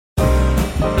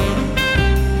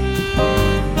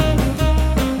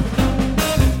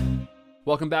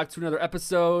Welcome back to another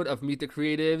episode of Meet the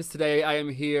Creatives. Today I am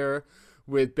here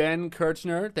with Ben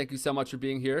Kirchner. Thank you so much for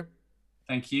being here.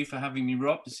 Thank you for having me,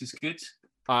 Rob. This is good.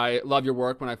 I love your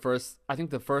work. I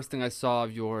think the first thing I saw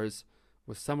of yours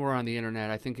was somewhere on the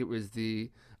internet. I think it was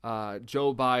the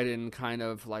Joe Biden kind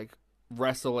of like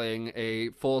wrestling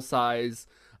a full size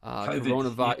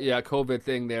COVID. Yeah. COVID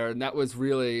thing there, and that was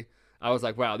really, I was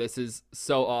like, wow, this is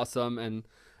so awesome. And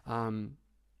um,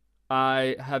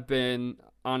 I have been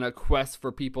on a quest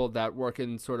for people that work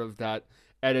in sort of that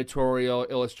editorial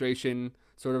illustration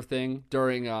sort of thing.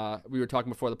 During we were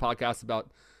talking before the podcast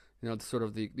about sort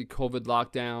of the COVID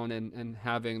lockdown and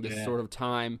having this Yeah. sort of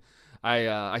time.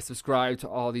 I subscribe to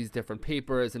all these different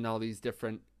papers and all these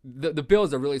different the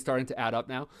bills are really starting to add up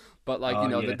now. But like Oh,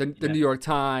 the, yeah. the Yeah. New York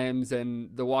Times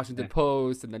and the Washington Yeah.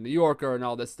 Post and the New Yorker and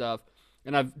all this stuff,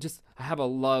 and I have a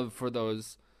love for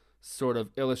those sort of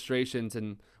illustrations.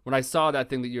 And when I saw that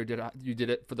thing that you did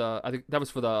it for the, I think that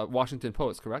was for the Washington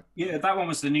Post, correct? Yeah, that one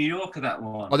was the New Yorker, that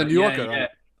Oh, one. the New But yeah, Yorker. yeah.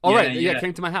 All Yeah, right, yeah, it yeah.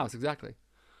 came to my house exactly.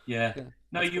 Yeah. Yeah,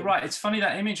 No, that's you're cool. right. It's funny,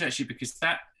 that image, actually, because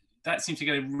that seemed to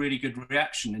get a really good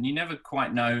reaction, and you never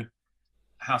quite know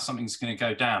how something's going to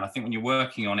go down. I think when you're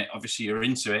working on it, obviously you're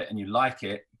into it and you like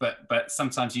it, but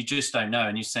sometimes you just don't know,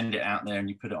 and you send it out there and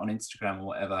you put it on Instagram or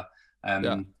whatever.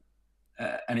 Yeah, Um,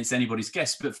 and it's anybody's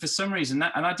guess. But for some reason,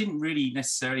 that, and I didn't really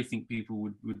necessarily think people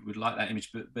would like that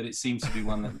image, but it seemed to be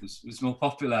one that was more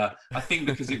popular. I think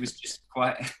because it was just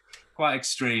quite quite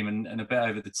extreme and a bit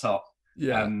over the top.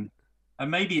 yeah. Um, and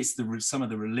maybe it's some of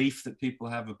the relief that people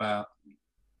have about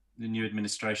the new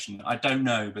administration. I don't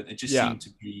know, but it just Yeah, seemed to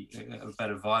be a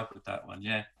better vibe with that one.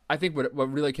 Yeah, I think what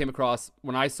really came across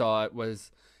when I saw it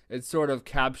was it sort of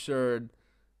captured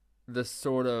the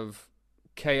sort of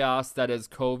chaos that is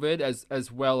COVID,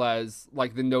 as well as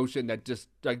like the notion that just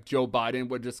like Joe Biden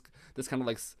would just this kind of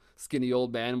like skinny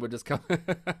old man would just come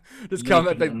just come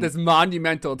at leaping like on. this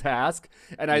monumental task.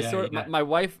 And I Yeah, sort of yeah, my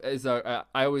wife is I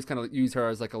always kind of use her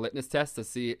as like a litmus test to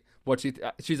see what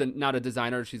she's not a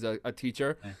designer, she's a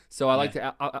teacher. yeah, So I like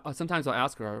yeah, to sometimes I'll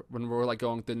ask her when we're like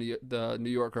going to the New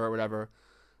Yorker or whatever.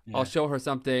 I'll yeah, show her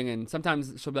something, and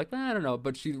sometimes she'll be like, I don't know,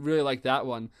 but she really liked that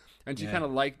one, and she yeah, kind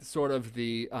of liked sort of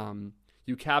the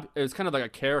it was kind of like a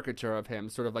caricature of him,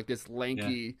 sort of like this yeah,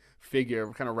 lanky figure,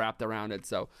 kind of wrapped around it.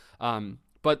 So,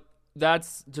 but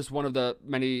that's just one of the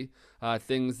many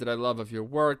things that I love of your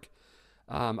work.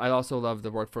 I also love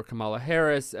the work for Kamala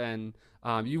Harris, and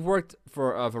you've worked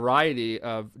for a variety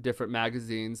of different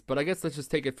magazines. But I guess let's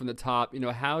just take it from the top.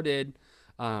 How did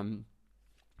um,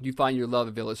 you find your love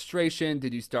of illustration?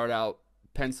 Did you start out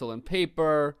pencil and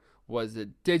paper? Was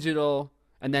it digital?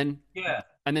 And then yeah.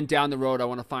 down the road, I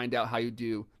want to find out how you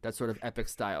do that sort of epic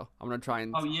style. I'm going to try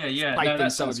and Oh, yeah, yeah. No, siphon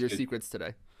that some of sounds your good. secrets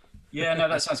today. Yeah, no,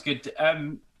 that sounds good.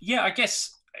 Yeah, I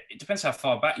guess it depends how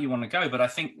far back you want to go, but I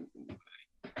think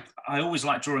I always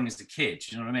liked drawing as a kid.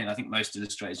 You know what I mean? I think most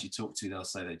illustrators you talk to, they'll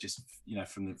say they just,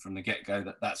 from the get go,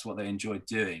 that's what they enjoyed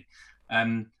doing.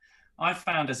 Um, I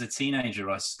found as a teenager,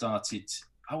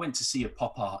 I went to see a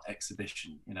pop art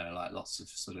exhibition, like lots of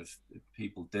sort of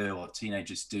people do or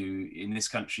teenagers do. In this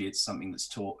country, it's something that's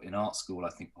taught in art school, I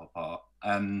think, pop art,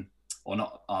 or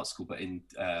not art school, but in,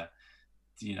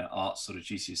 art sort of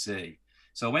GCSE.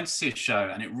 So I went to see a show,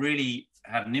 and it really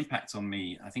had an impact on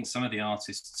me. I think some of the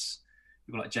artists,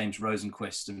 people like James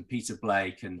Rosenquist and Peter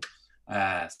Blake, and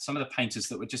some of the painters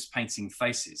that were just painting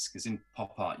faces, because in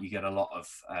pop art you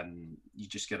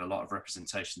just get a lot of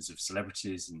representations of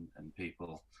celebrities and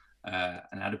people,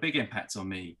 and had a big impact on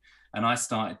me. And I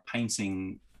started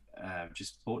painting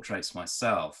just portraits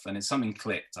myself, and it's something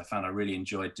clicked. I found I really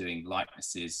enjoyed doing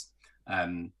likenesses.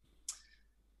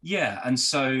 Yeah, and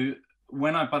so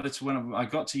when I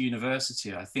got to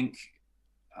university, I think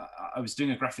I was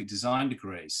doing a graphic design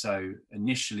degree, so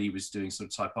initially was doing sort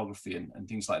of typography and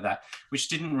things like that,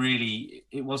 which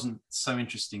it wasn't so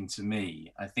interesting to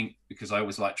me, I think, because I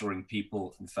always liked drawing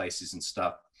people and faces and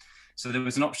stuff. So there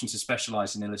was an option to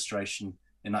specialize in illustration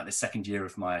in like the second year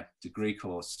of my degree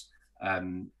course,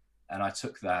 and I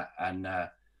took that, and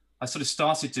I sort of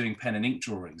started doing pen and ink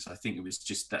drawings. I think it was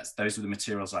just those were the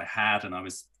materials I had, and I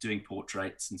was doing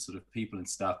portraits and sort of people and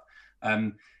stuff.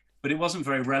 But it wasn't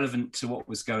very relevant to what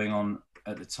was going on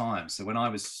at the time. So when I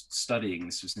was studying,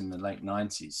 this was in the late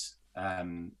 90s,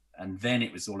 and then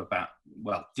it was all about,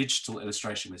 well, digital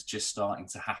illustration was just starting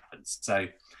to happen. So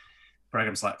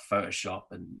programs like Photoshop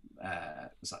and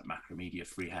it was like Macromedia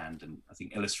Freehand, and I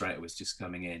think Illustrator was just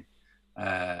coming in.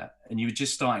 And you were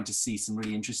just starting to see some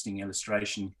really interesting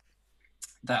illustration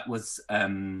that was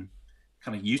kind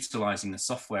of utilizing the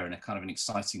software in a kind of an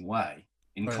exciting way,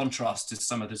 in Right. contrast to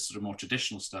some of the sort of more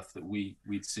traditional stuff that we'd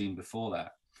seen before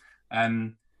that.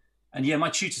 And yeah, my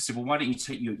tutor said, well, why don't you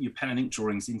take your pen and ink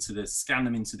drawings scan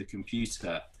them into the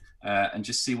computer, and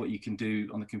just see what you can do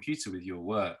on the computer with your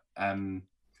work. And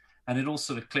it all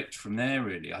sort of clicked from there,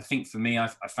 really. I think for me, I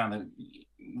found that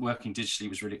working digitally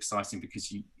was really exciting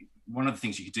because one of the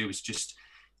things you could do was just,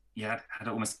 you had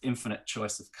almost infinite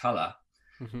choice of color.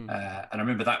 Mm-hmm. And I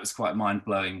remember that was quite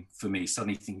mind-blowing for me,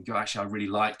 suddenly thinking, oh, actually, I really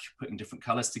like putting different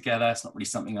colors together. It's not really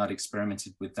something I'd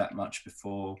experimented with that much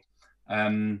before.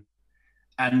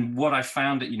 And what I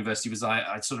found at university was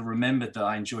I sort of remembered that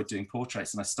I enjoyed doing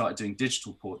portraits, and I started doing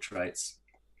digital portraits.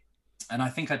 And I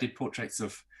think I did portraits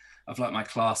of like my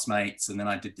classmates, and then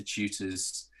I did the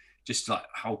tutors, just like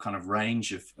a whole kind of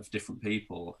range of different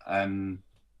people.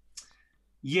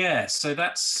 Yeah, so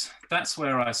that's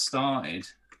where I started.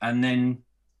 And then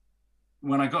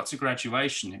when I got to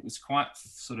graduation, it was quite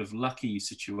sort of lucky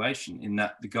situation in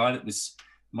that the guy that was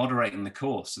moderating the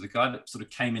course, so the guy that sort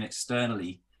of came in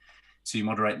externally to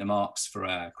moderate the marks for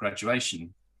our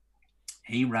graduation,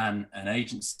 he ran an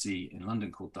agency in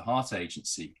London called the Heart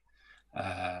Agency.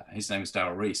 His name was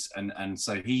Darryl Reese. And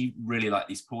so he really liked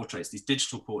these portraits, these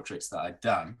digital portraits that I'd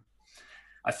done.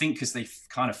 I think because they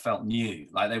kind of felt new,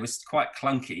 like they were quite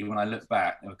clunky when I look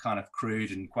back. They were kind of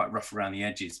crude and quite rough around the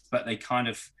edges, but they kind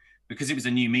of, because it was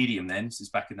a new medium then, this is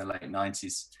back in the late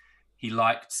 90s, he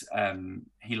liked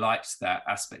that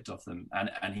aspect of them.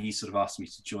 And he sort of asked me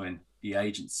to join the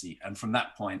agency. And from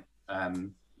that point,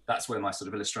 that's where my sort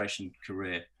of illustration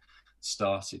career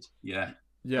started. Yeah.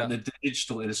 Yeah. But the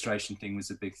digital illustration thing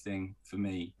was a big thing for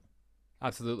me.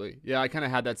 Absolutely. Yeah, I kind of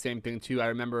had that same thing too. I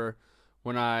remember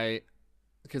when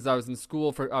because I was in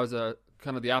school I was a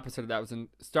kind of the opposite of that.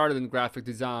 Started in graphic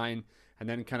design, and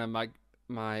then kind of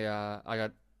I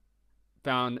got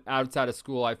found outside of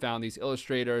school. I found these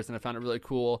illustrators, and I found it really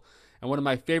cool. And one of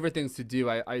my favorite things to do,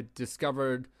 I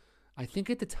discovered, I think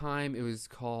at the time it was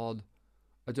called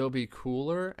Adobe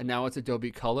Cooler, and now it's Adobe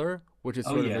Color, which is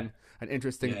sort of an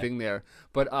interesting thing there.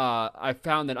 But I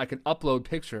found that I could upload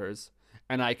pictures,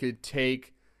 and I could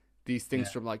take these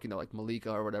things from like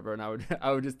Malika or whatever, and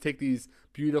I would just take these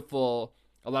beautiful,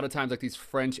 a lot of times like these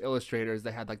French illustrators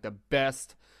that had like the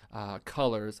best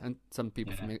colors, and some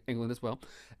people from England as well,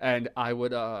 and I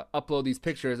would upload these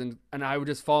pictures, and I would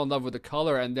just fall in love with the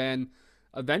color. And then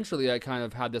eventually I kind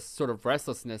of had this sort of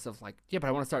restlessness of like, but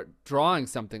I want to start drawing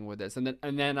something with this. And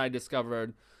then I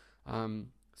discovered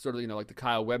sort of, like the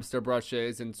Kyle Webster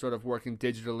brushes and sort of working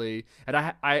digitally. And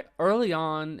I early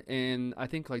on in, I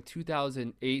think like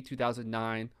 2008,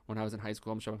 2009, when I was in high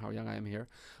school, I'm showing how young I am here,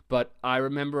 but I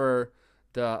remember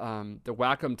the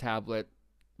Wacom tablet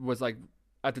was like,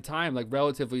 at the time, like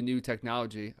relatively new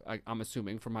technology, I'm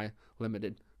assuming, for my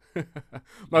limited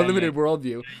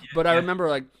worldview. But I remember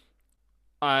like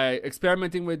I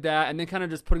experimenting with that, and then kind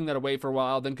of just putting that away for a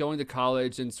while, then going to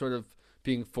college and sort of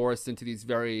being forced into these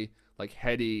very like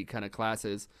heady kind of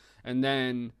classes. And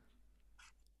then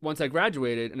once I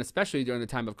graduated, and especially during the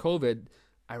time of COVID,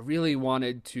 I really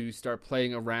wanted to start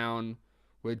playing around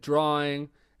with drawing.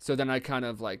 So then I kind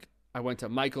of like, I went to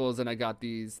Michael's, and I got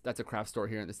these, that's a craft store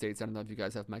here in the States. I don't know if you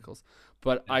guys have Michael's,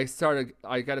 but I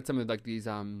got some of like these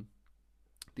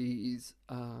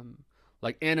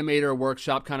like animator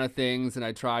workshop kind of things. And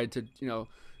I tried to,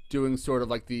 doing sort of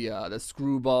like the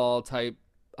screwball type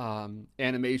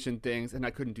animation things, and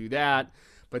I couldn't do that.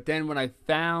 But then when I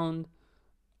found,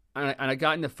 and I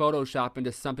got into Photoshop,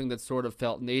 into something that sort of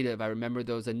felt native, I remember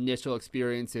those initial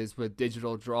experiences with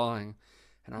digital drawing.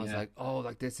 And I was like, oh,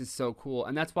 like this is so cool.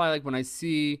 And that's why, like, when I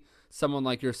see someone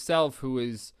like yourself who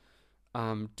is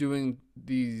doing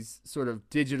these sort of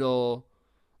digital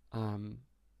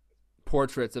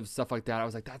portraits of stuff like that, I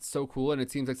was like, that's so cool. And it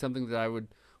seems like something that I would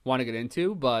want to get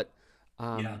into. But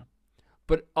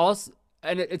but also,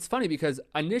 and it's funny because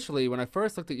initially when I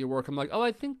first looked at your work, I'm like, oh,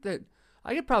 I think that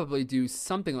I could probably do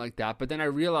something like that. But then I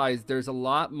realized there's a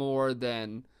lot more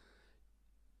than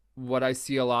what I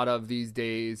see a lot of these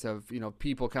days of,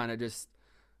 people kind of just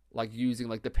like using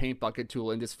like the paint bucket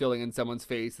tool and just filling in someone's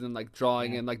face, and then like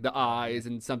drawing in like the eyes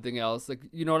and something else. Like,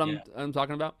 you know what I'm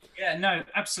talking about? Yeah, no,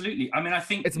 absolutely. I mean, I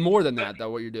think it's more than that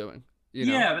though, what you're doing.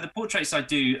 Yeah, but the portraits I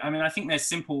do, I mean, I think they're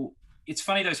simple. It's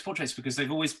funny, those portraits, because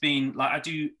they've always been like, I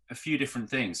do a few different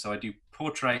things. So I do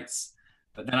portraits,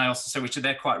 but then I also,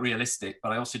 they're quite realistic,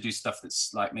 but I also do stuff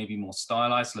that's like maybe more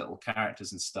stylized, little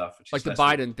characters and stuff. Which like the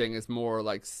Biden thing is more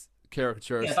like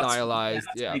caricature, stylized.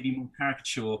 That's maybe more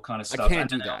caricature kind of stuff. I can't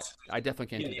do that. I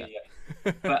definitely can't do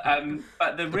that.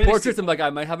 But the portraits, I'm like,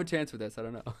 I might have a chance with this. I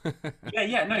don't know.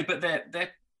 No, but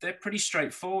they're pretty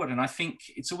straightforward. And I think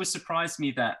it's always surprised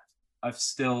me that I've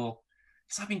still,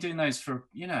 because I've been doing those for,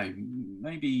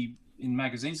 maybe in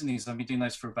magazines and things, I've been doing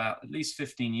those for about at least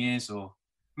 15 years or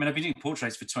mean, I've been doing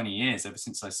portraits for 20 years, ever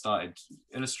since I started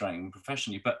illustrating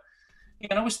professionally. But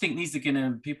I always think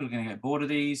people are gonna get bored of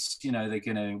these.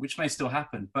 Which may still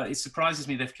happen. But it surprises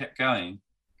me they've kept going.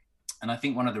 And I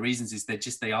think one of the reasons is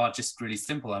they are just really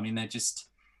simple. I mean,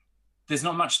 there's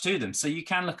not much to them. So you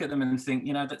can look at them and think,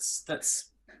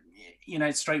 that's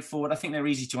it's straightforward. I think they're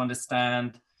easy to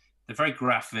understand. They're very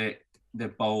graphic. They're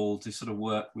bold. They sort of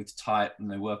work with type and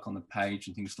they work on the page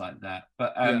and things like that.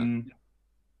 But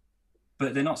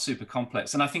they're not super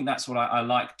complex. And I think that's what I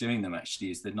like doing them, actually,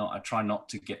 is I try not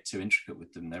to get too intricate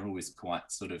with them. They're always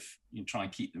quite sort of, you try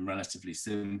and keep them relatively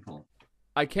simple.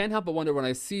 I can't help but wonder when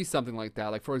I see something like that.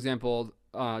 Like, for example,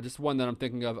 just one that I'm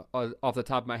thinking of off the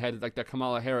top of my head, like the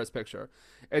Kamala Harris picture.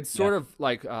 It's sort of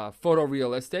like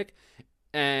photorealistic.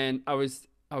 And I was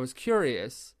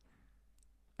curious,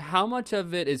 how much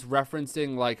of it is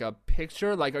referencing like a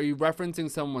picture? Like, are you referencing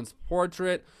someone's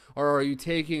portrait, or are you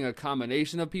taking a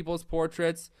combination of people's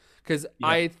portraits? Because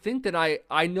I think that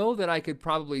I know that I could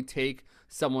probably take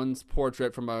someone's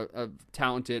portrait from a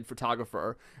talented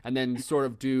photographer and then sort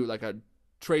of do like a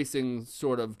tracing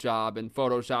sort of job in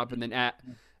Photoshop, and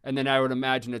then I would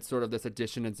imagine it's sort of this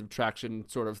addition and subtraction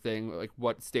sort of thing, like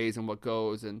what stays and what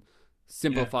goes, and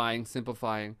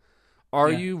simplifying. Are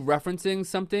you referencing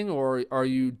something, or are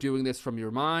you doing this from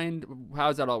your mind? How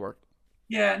does that all work?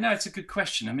 Yeah, no, it's a good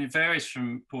question. I mean, it varies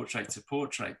from portrait to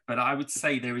portrait, but I would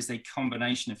say there is a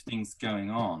combination of things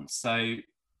going on. So,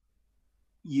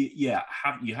 you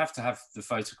have to have the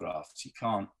photographs. You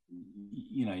can't,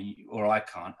 or I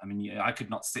can't. I mean, I could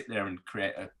not sit there and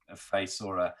create a face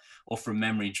or from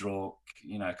memory draw,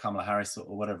 Kamala Harris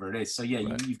or whatever it is. So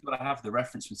right. You've got to have the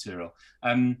reference material.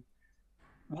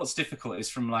 What's difficult is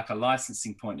from like a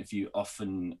licensing point of view.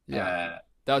 Often, that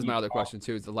was my other question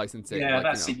too, is the licensing. Yeah,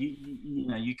 that's it.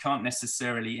 You can't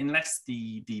necessarily, unless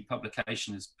the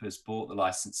publication has bought the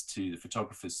license to the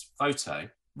photographer's photo.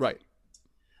 Right.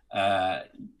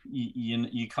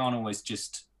 You can't always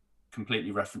just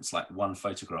completely reference like one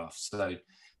photograph.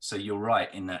 So you're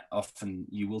right in that often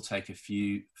you will take a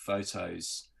few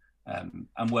photos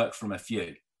and work from a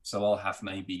few. So I'll have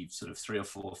maybe sort of 3 or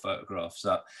 4 photographs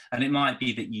up, and it might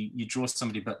be that you draw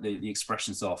somebody, but the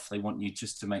expression's off. They want you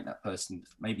just to make that person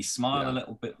maybe smile a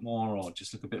little bit more, or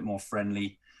just look a bit more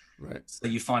friendly. Right. So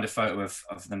you find a photo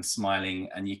of them smiling,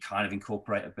 and you kind of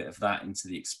incorporate a bit of that into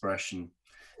the expression.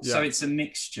 Yeah. So it's a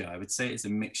mixture. I would say it's a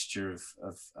mixture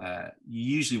of you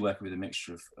usually work with a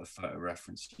mixture of photo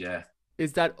reference. Yeah.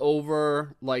 Is that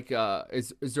over like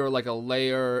is there like a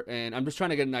layer? And I'm just trying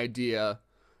to get an idea.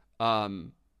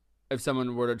 If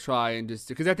someone were to try and just,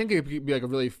 because I think it could be like a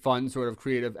really fun sort of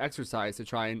creative exercise to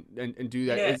try and do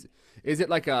that. Yeah. Is it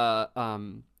like a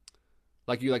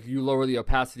like you lower the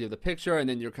opacity of the picture and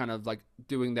then you're kind of like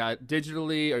doing that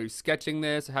digitally? Are you sketching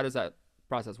this? How does that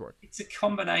process work? It's a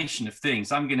combination of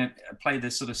things. I'm going to play the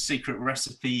sort of secret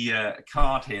recipe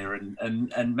card here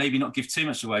and maybe not give too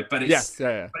much away, but it's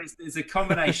but it's a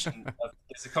combination.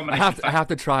 I have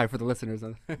to try for the listeners.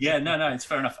 Yeah, no, it's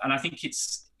fair enough. And I think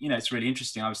it's really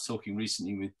interesting. I was talking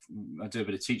recently I do a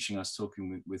bit of teaching. I was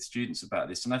talking with students about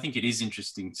this, and I think it is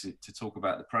interesting to talk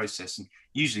about the process. And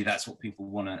usually that's what people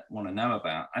want to know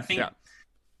about. I think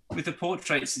with the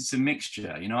portraits, it's a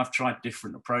mixture. I've tried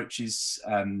different approaches.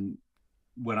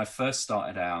 When I first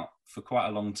started out, for quite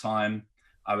a long time,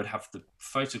 I would have the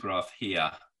photograph here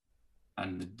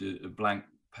and the blank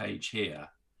page here,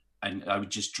 and I would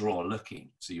just draw looking.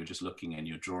 So you're just looking and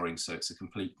you're drawing. So it's a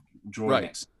complete drawing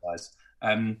exercise.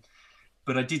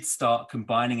 But I did start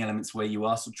combining elements where you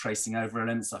are sort of tracing over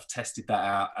elements. I've tested that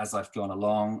out as I've gone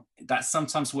along. That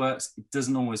sometimes works. It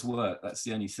doesn't always work. That's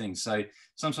the only thing. So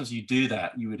sometimes you do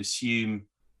that, you would assume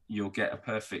you'll get a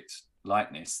perfect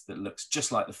likeness that looks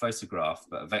just like the photograph,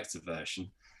 but a vector version.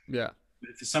 Yeah.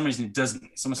 But for some reason it doesn't.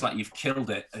 It's almost like you've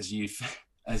killed it as you've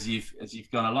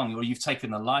gone along, or you've taken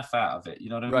the life out of it. You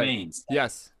know what I mean? So,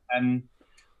 yes.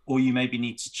 Or you maybe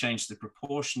need to change the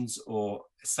proportions, or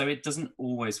so it doesn't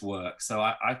always work. So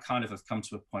I kind of have come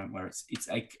to a point where it's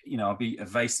I'll be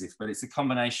evasive, but it's a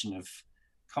combination of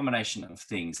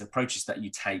things, approaches that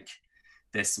you take.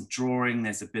 There's some drawing,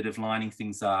 there's a bit of lining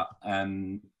things up.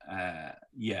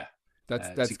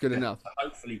 That's good enough. To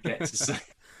hopefully get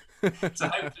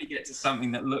to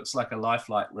something that looks like a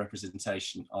lifelike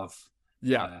representation of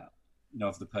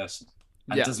of the person,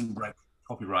 and doesn't break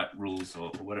copyright rules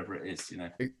or whatever it is.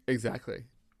 Exactly.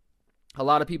 A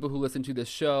lot of people who listen to this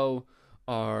show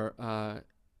are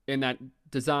in that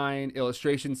design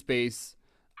illustration space.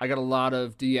 I got a lot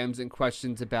of DMs and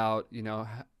questions about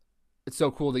it's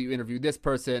so cool that you interviewed this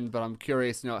person, but I'm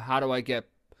curious, how do I get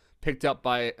picked up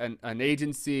by an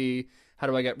agency? How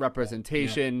do I get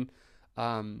representation?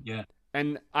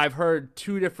 and I've heard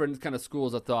two different kind of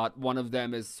schools of thought. One of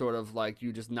them is sort of like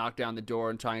you just knock down the door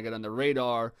and try and get on the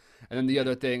radar, and then the Yeah.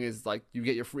 other thing is like you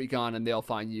get your freak on and they'll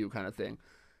find you, kind of thing.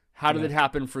 How did Yeah. it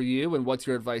happen for you, and what's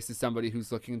your advice to somebody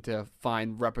who's looking to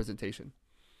find representation?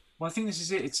 Well, I think this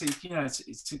is it. It's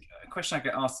a question I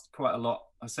get asked quite a lot.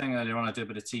 I was saying earlier on, I do a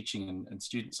bit of teaching, and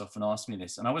students often ask me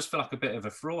this, and I always feel like a bit of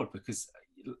a fraud because,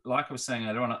 like I was saying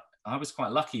earlier on, I was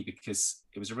quite lucky because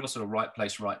it was a real sort of right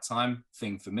place, right time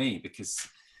thing for me. Because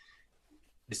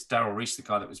this Daryl Reese, the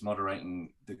guy that was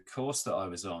moderating the course that I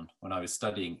was on when I was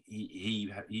studying,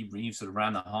 he sort of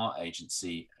ran the Heart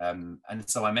Agency, and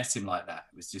so I met him like that.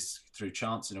 It was just through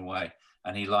chance in a way,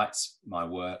 and he liked my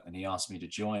work, and he asked me to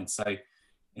join. So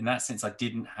in that sense, I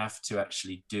didn't have to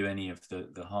actually do any of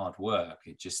the hard work.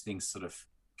 It just things sort of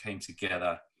came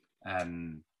together,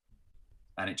 and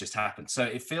it just happened. So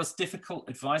it feels difficult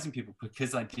advising people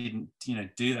because I didn't,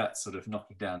 do that sort of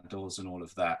knocking down doors and all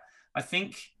of that. I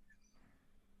think,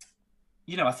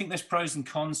 I think there's pros and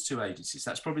cons to agencies.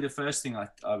 That's probably the first thing I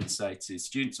would say to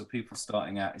students or people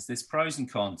starting out is there's pros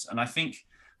and cons. And I think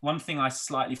one thing I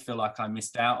slightly feel like I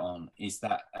missed out on is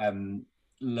that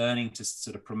learning to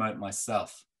sort of promote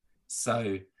myself.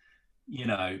 So,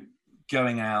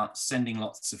 going out, sending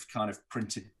lots of kind of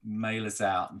printed mailers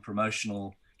out and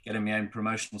getting my own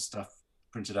promotional stuff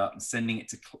printed up and sending it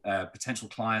to potential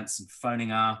clients and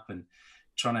phoning up and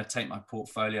trying to take my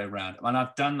portfolio around. And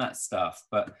I've done that stuff,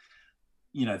 but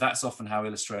that's often how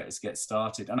illustrators get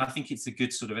started. And I think it's a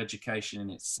good sort of education in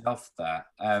itself that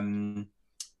and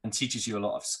teaches you a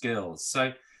lot of skills.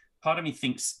 So part of me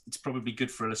thinks it's probably good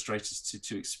for illustrators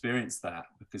to experience that,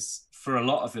 because for a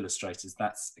lot of illustrators,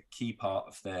 that's a key part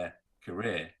of their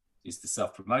career is the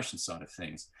self-promotion side of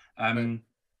things.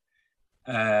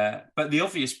 But the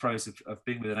obvious pros of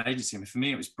being with an agency, I mean, for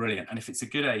me, it was brilliant. And if it's a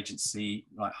good agency,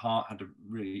 like Heart have a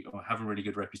really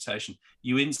good reputation,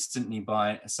 you instantly,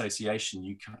 by association,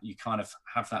 you kind of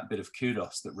have that bit of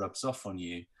kudos that rubs off on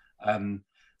you.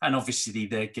 And obviously,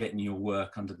 they're getting your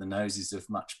work under the noses of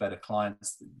much better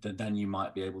clients than you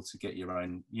might be able to get your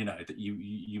own, that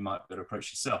you might better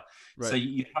approach yourself. Right. So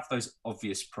you have those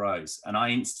obvious pros. And I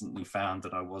instantly found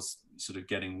that I was sort of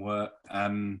getting work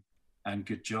and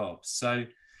good jobs. So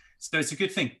it's a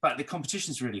good thing, but the competition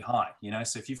is really high,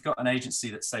 So if you've got an agency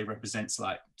that say represents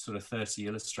like sort of 30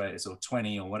 illustrators or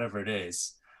 20 or whatever it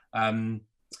is,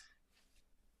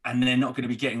 and they're not going to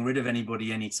be getting rid of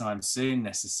anybody anytime soon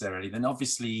necessarily, then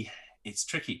obviously it's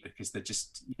tricky because they're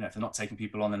just, if they're not taking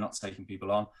people on, they're not taking people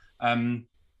on.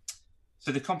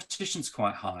 So the competition's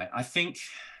quite high. I think,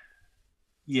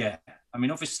 I mean,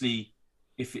 obviously,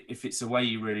 if it's a way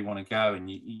you really want to go and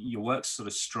your work's sort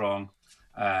of strong,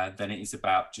 then it is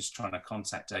about just trying to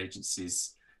contact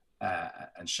agencies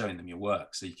and showing them your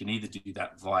work. So you can either do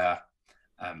that via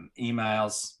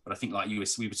emails, but I think like we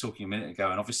were talking a minute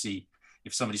ago, and obviously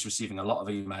if somebody's receiving a lot of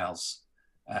emails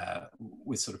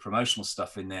with sort of promotional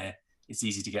stuff in there, it's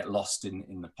easy to get lost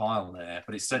in the pile there,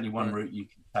 but it's certainly one route you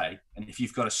can take. And if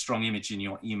you've got a strong image in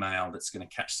your email that's going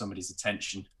to catch somebody's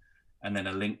attention, and then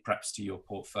a link perhaps to your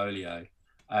portfolio,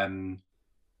 then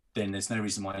there's no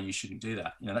reason why you shouldn't do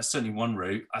that. That's certainly one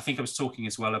route. I think I was talking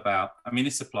as well about, I mean,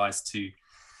 this applies to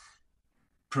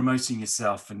promoting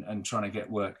yourself and trying to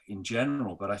get work in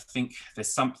general, but I think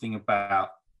there's something about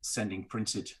sending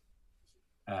printed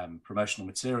promotional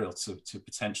material to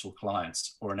potential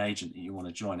clients or an agent that you want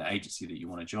to join, an agency that you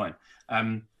want to join,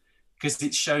 because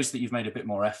it shows that you've made a bit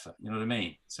more effort. You know what I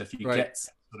mean? So if you get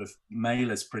sort of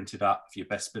mailers printed up for your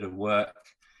best bit of work,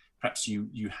 perhaps you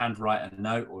handwrite a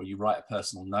note or you write a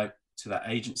personal note to that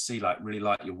agency, like really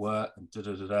like your work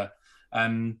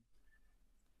and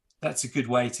that's a good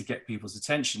way to get people's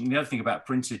attention. And the other thing about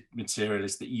printed material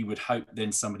is that you would hope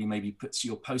then somebody maybe puts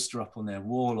your poster up on their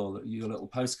wall or your little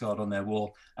postcard on their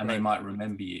wall, and they might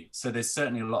remember you. So there's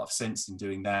certainly a lot of sense in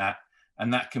doing that.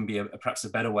 And that can be perhaps a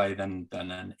better way than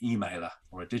an emailer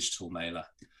or a digital mailer.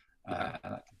 That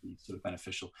can be sort of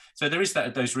beneficial. So there is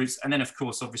those routes. And then, of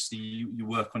course, obviously you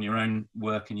work on your own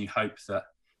work and you hope that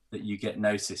you get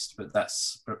noticed, but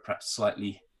that's perhaps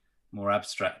slightly more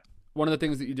abstract. One of the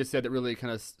things that you just said that really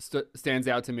kind of stands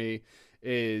out to me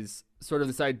is sort of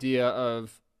this idea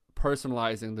of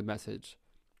personalizing the message.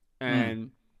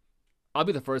 And I'll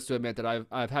be the first to admit that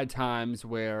I've had times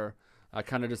where I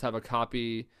kind of just have a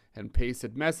copy and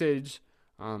pasted message.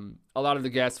 A lot of the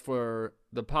guests for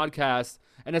the podcast,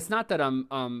 and it's not that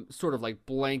I'm sort of like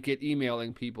blanket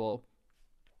emailing people,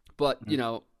 but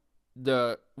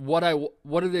what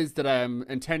it is that I'm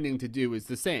intending to do is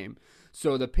the same.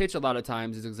 So the pitch a lot of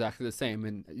times is exactly the same,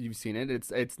 and you've seen it.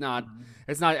 It's not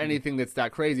anything that's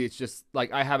that crazy. It's just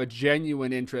like I have a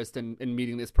genuine interest in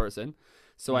meeting this person.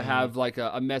 So I have like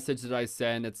a message that I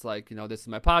send. It's like, this is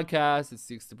my podcast. It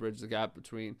seeks to bridge the gap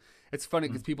between. It's funny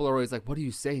because people are always like, what are you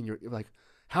saying? You're like,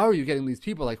 how are you getting these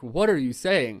people? Like, what are you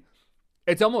saying?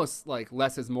 It's almost like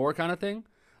less is more kind of thing.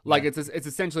 Like it's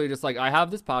essentially just like, I have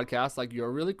this podcast. Like,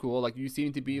 you're really cool. Like, you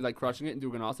seem to be like crushing it and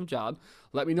doing an awesome job.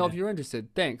 Let me know if you're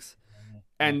interested. Thanks.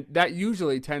 And that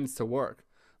usually tends to work.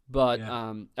 But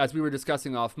as we were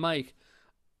discussing off mic,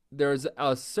 there's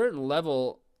a certain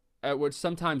level at which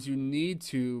sometimes you need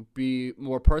to be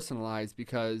more personalized,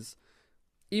 because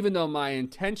even though my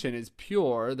intention is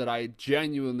pure, that I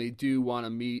genuinely do want to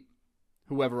meet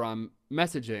whoever I'm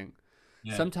messaging,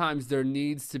 sometimes there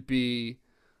needs to be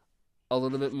a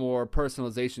little bit more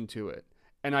personalization to it.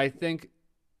 And I think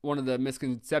one of the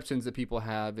misconceptions that people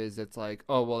have is it's like,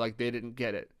 oh, well, like they didn't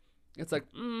get it. It's like,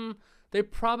 they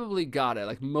probably got it.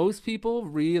 Like, most people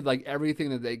read like everything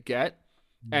that they get,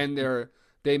 and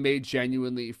they may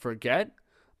genuinely forget.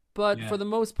 But for the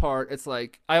most part, it's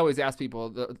like, I always ask people,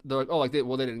 they're like, oh, like they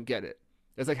didn't get it.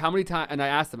 It's like, how many times? And I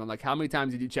ask them, I'm like, how many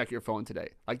times did you check your phone today?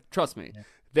 Like, trust me,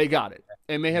 they got it.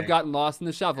 It may have gotten lost in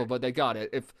the shuffle, but they got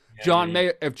it. If John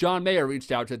Mayer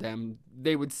reached out to them,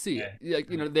 they would see it. Like,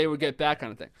 they would get back,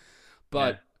 kind of thing.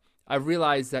 But I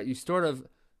realized that you sort of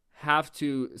have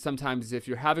to sometimes, if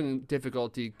you're having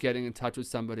difficulty getting in touch with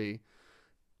somebody,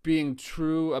 being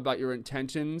true about your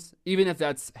intentions, even if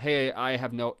that's, hey, I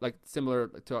have no, like, similar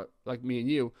to like me and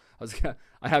you,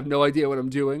 I have no idea what I'm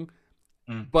doing,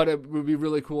 but it would be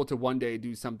really cool to one day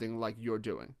do something like you're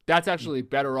doing. That's actually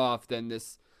better off than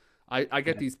this. I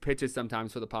get these pitches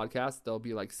sometimes for the podcast. They'll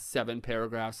be like 7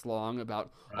 paragraphs long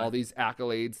about all these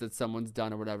accolades that someone's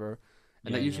done or whatever,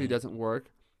 and that usually doesn't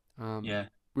work.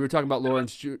 We were talking about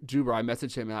Lawrence Juber. I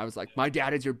messaged him and I was like, my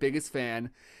dad is your biggest fan,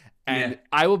 and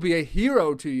I will be a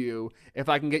hero to you if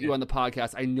I can get you on the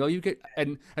podcast. I know you get,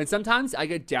 and sometimes I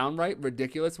get downright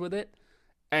ridiculous with it,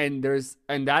 and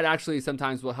that actually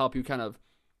sometimes will help you kind of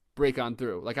break on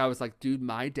through. Like, I was like, dude,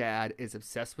 my dad is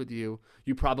obsessed with you.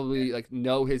 You probably like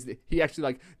know he actually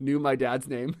like knew my dad's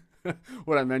name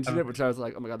when I mentioned it, which I was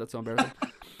like, oh my God, that's so embarrassing.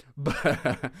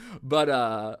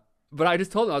 But I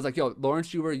just told him, I was like, yo, Lawrence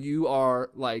Juber, you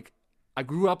are like, I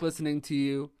grew up listening to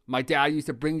you. My dad used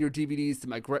to bring your DVDs to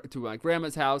my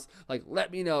grandma's house. Like,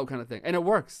 let me know, kind of thing. And it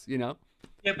works, Yeah,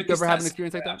 because you ever have an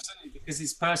experience like that? Absolutely, because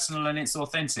it's personal and it's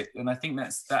authentic, and I think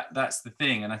that's the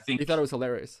thing. And I think he thought it was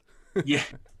hilarious. Yeah,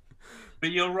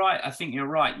 but you're right. I think you're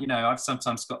right. I've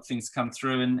sometimes got things come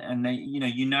through, and they,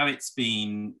 it's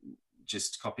been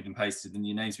just copied and pasted, and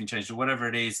your name's been changed or whatever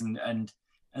it is, and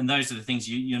those are the things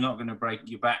you're not going to break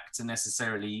your back to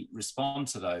necessarily respond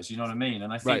to those. You know what I mean?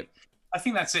 And I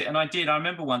think that's it. And I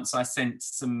remember once I sent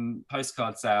some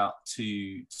postcards out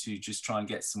to just try and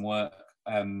get some work.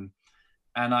 And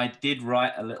I did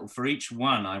write a little for each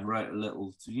one. I wrote a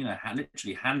little,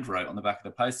 literally hand wrote on the back of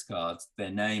the postcards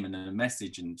their name and a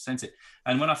message and sent it.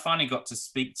 And when I finally got to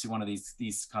speak to one of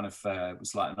these kind of, it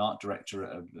was like an art director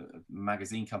at a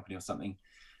magazine company or something.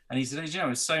 And he said,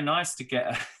 it's so nice to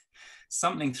get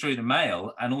something through the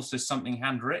mail and also something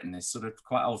handwritten. It's sort of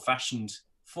quite old fashioned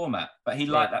format, but he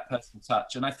liked that personal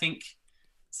touch. And I think,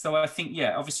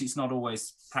 obviously it's not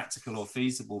always practical or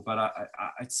feasible, but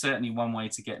it's certainly one way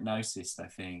to get noticed, I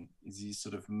think, is you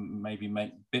sort of maybe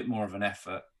make a bit more of an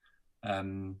effort.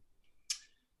 And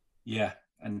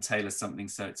tailor something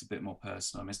so it's a bit more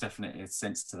personal. There's definitely a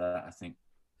sense to that, I think.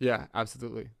 Yeah,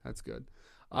 absolutely. That's good.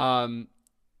 One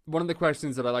of the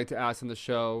questions that I like to ask on the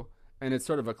show, and it's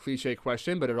sort of a cliche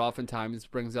question, but it oftentimes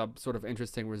brings up sort of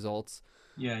interesting results.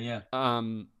 Yeah.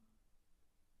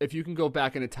 If you can go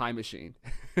back in a time machine,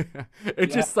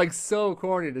 it's just like so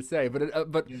corny to say,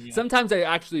 but sometimes I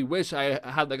actually wish I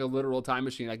had like a literal time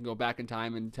machine. I can go back in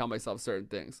time and tell myself certain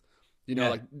things,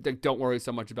 like don't worry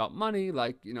so much about money,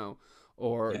 like,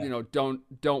 or,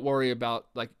 don't worry about,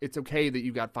 like, it's okay that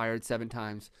you got fired 7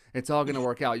 times. It's all going to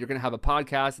work out. You're going to have a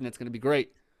podcast and it's going to be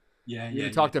great. You're going to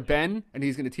talk to Ben and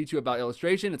he's going to teach you about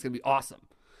illustration. It's going to be awesome.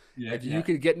 If you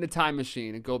could get in a time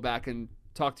machine and go back and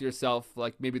talk to yourself,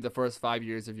 like maybe the first 5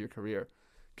 years of your career,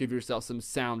 give yourself some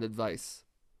sound advice.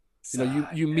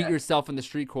 You meet yourself in the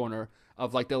street corner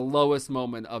of like the lowest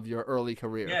moment of your early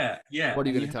career. What are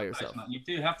you going to tell yourself? You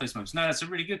do have those moments. No, that's a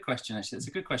really good question, actually. That's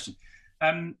a good question.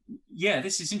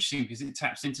 This is interesting because it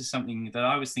taps into something that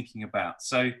I was thinking about.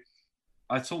 So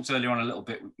I talked earlier on a little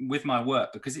bit with my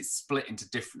work, because it's split into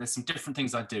there's some different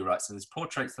things I do, right? So there's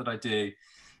portraits that I do,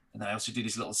 and I also do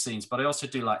these little scenes, but I also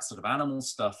do like sort of animal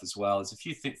stuff as well. There's a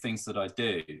few things that I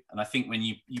do. And I think when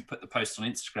you put the post on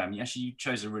Instagram, you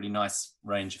chose a really nice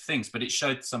range of things, but it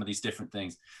showed some of these different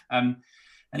things. And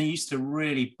it used to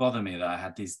really bother me that I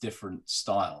had these different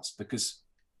styles, because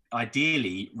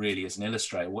ideally, really, as an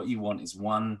illustrator, what you want is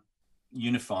one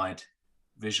unified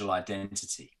visual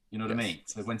identity. You know what I mean?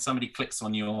 So when somebody clicks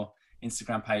on your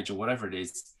Instagram page or whatever it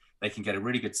is, they can get a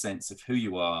really good sense of who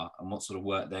you are and what sort of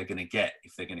work they're going to get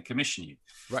if they're going to commission you.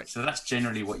 Right. So that's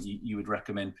generally what you would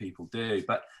recommend people do.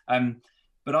 But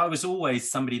I was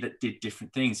always somebody that did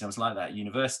different things. I was like that at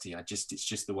university. It's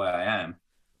just the way I am.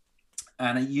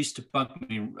 And it used to bug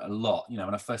me a lot, you know,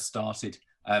 when I first started.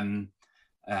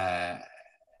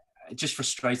 It just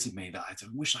frustrated me that I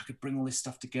wish I could bring all this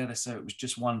stuff together so it was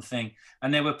just one thing.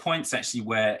 And there were points actually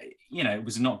where, you know, it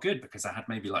was not good because I had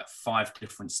maybe like 5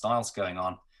 different styles going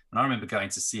on. And I remember going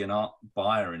to see an art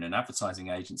buyer in an advertising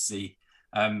agency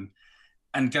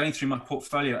and going through my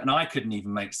portfolio, and I couldn't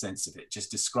even make sense of it,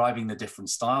 just describing the different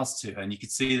styles to her. And you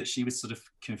could see that she was sort of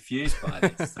confused by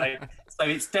this. So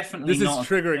it's definitely this is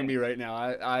triggering me right now.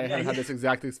 I had this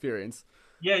exact experience.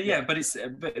 Yeah. But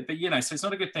you know, so it's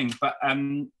not a good thing. But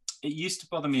it used to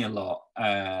bother me a lot.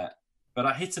 But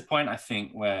I hit a point, I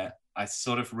think, where I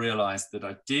sort of realized that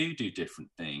I do different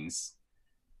things.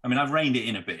 I mean, I've reined it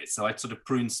in a bit. So I sort of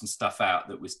pruned some stuff out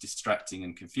that was distracting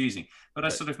and confusing. But I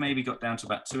sort of maybe got down to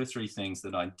about 2 or 3 things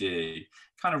that I do,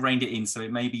 kind of reined it in. So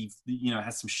it maybe, you know,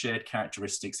 has some shared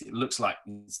characteristics. It looks like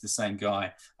it's the same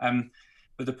guy.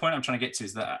 But the point I'm trying to get to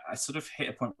is that I sort of hit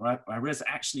a point where I realized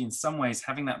actually in some ways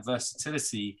having that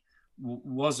versatility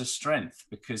was a strength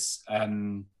because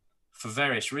for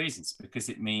various reasons, because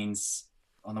it means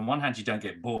on the one hand, you don't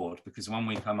get bored because one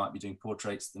week I might be doing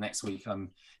portraits. The next week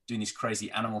I'm doing these crazy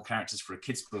animal characters for a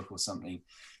kid's book or something.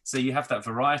 So you have that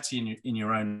variety in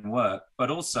your own work,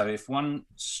 but also if one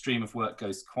stream of work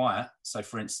goes quiet, so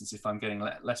for instance, if I'm getting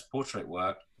less portrait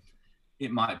work,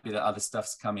 it might be that other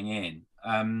stuff's coming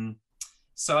in.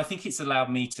 So I think it's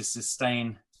allowed me to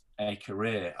sustain a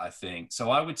career, I think. So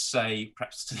I would say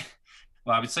perhaps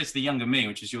I would say to the younger me,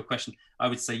 which is your question, I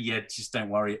would say, yeah, just don't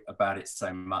worry about it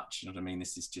so much. You know what I mean?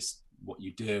 This is just what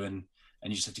you do and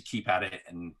you just have to keep at it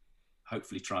and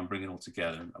hopefully try and bring it all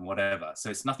together and whatever.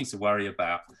 So it's nothing to worry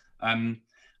about.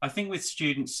 I think with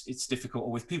students, it's difficult,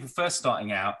 or with people first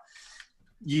starting out,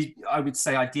 I would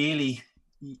say ideally,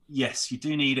 yes, you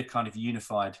do need a kind of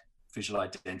unified visual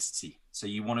identity. So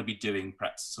you want to be doing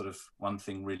perhaps sort of one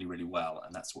thing really, really well,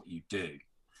 and that's what you do.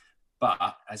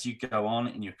 But as you go on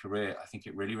in your career, I think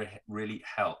it really, really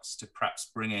helps to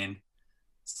perhaps bring in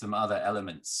some other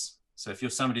elements. So if you're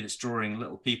somebody that's drawing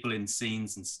little people in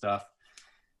scenes and stuff,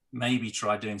 maybe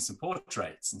try doing some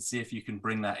portraits and see if you can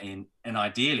bring that in. And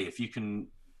ideally, if you can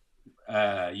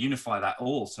unify that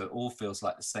all, so it all feels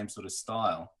like the same sort of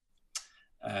style,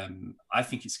 I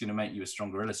think it's going to make you a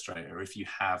stronger illustrator if you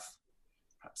have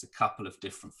perhaps a couple of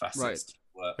different facets to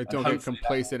work. Like don't get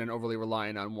complacent and overly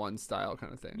reliant on one style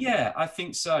kind of thing. Yeah, I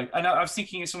think so. And I was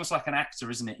thinking it's almost like an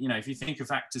actor, isn't it? You know, if you think of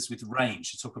actors with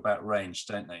range, they talk about range,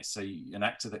 don't they? So an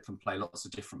actor that can play lots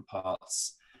of different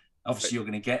parts. Obviously, you're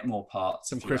going to get more parts.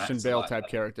 Some Christian Bale type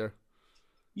character.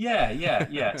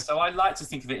 Yeah. So I like to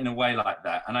think of it in a way like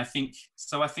that. And I think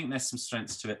there's some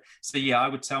strengths to it. So yeah, I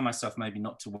would tell myself maybe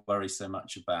not to worry so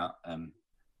much about that.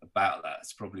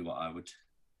 That's probably what I would say.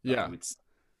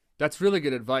 That's really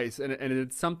good advice. And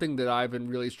it's something that I've been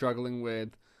really struggling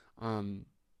with.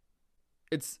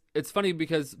 It's funny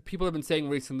because people have been saying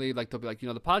recently, like they'll be like, you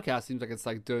know, the podcast seems like it's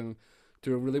like doing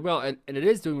really well. And it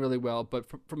is doing really well. But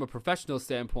from a professional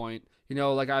standpoint, you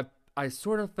know, like I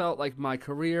sort of felt like my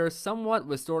career somewhat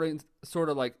was starting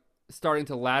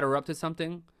to ladder up to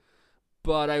something,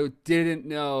 but I didn't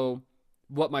know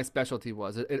what my specialty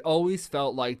was. It always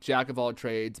felt like jack of all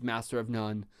trades, master of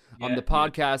none. I'm the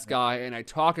podcast guy and I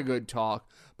talk a good talk,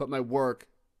 but my work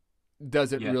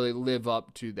doesn't really live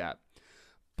up to that.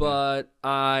 But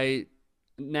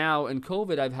now in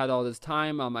COVID, I've had all this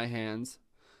time on my hands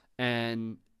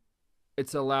and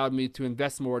it's allowed me to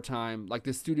invest more time. Like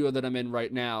the studio that I'm in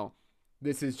right now,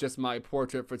 this is just my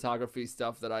portrait photography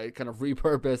stuff that I kind of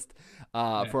repurposed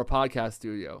for a podcast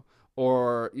studio.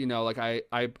 Or, you know, like I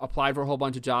applied for a whole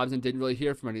bunch of jobs and didn't really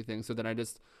hear from anything. So then I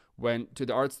just went to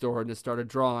the art store and just started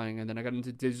drawing. And then I got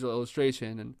into digital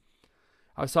illustration. And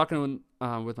I was talking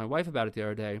with my wife about it the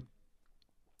other day.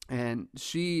 And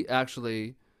she's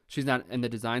not in the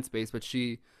design space, but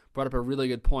she brought up a really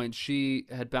good point. She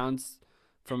had bounced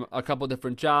from a couple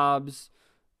different jobs.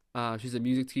 She's a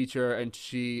music teacher, and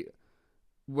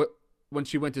when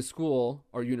she went to school,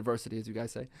 or university, as you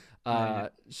guys say,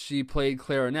 she played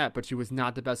clarinet, but she was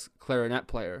not the best clarinet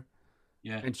player.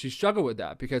 Yeah. And she struggled with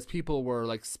that because people were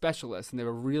like specialists and they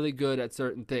were really good at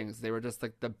certain things. They were just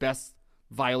like the best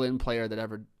violin player that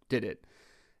ever did it.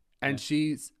 And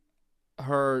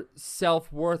her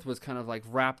self-worth was kind of like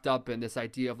wrapped up in this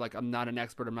idea of like, I'm not an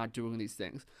expert, I'm not doing these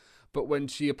things. But when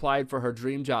she applied for her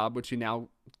dream job, which she now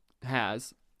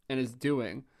has and is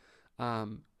doing,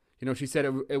 she said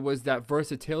it was that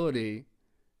versatility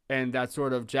and that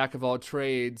sort of jack of all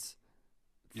trades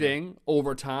thing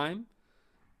over time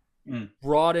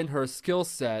broadened her skill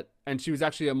set, and she was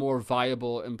actually a more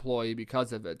viable employee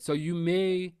because of it. So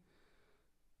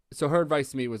her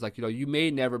advice to me was like, you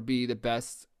may never be the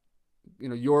best,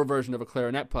 your version of a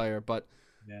clarinet player, but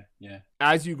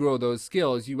as you grow those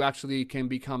skills, you actually can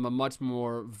become a much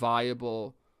more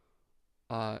viable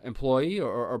employee,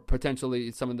 or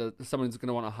potentially someone who's going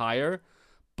to want to hire.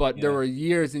 But there were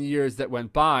years and years that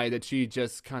went by that she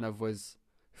just kind of was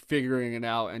figuring it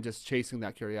out and just chasing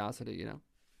that curiosity,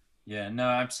 Yeah, no,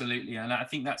 absolutely. And I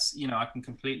think that's, I can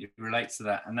completely relate to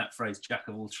that. And that phrase, jack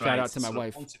of all trades, shout out to my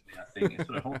wife. Haunted me, I think. It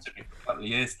sort of haunted me for a couple of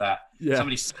years that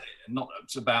somebody said it, not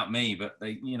about me, but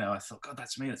they, I thought, God,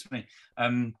 that's me.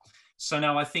 So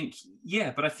now I think,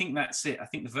 but I think that's it. I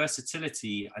think the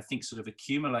versatility, I think sort of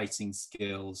accumulating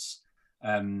skills,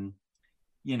 maybe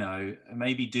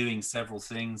doing several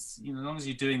things, as long as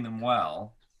you're doing them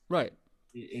well. Right.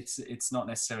 It's not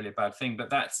necessarily a bad thing,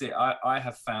 but that's it. I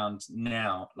have found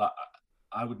now, like,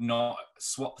 I would not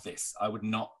swap this. I would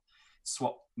not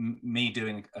swap me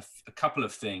doing a couple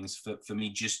of things for me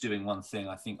just doing one thing.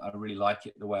 I think I really like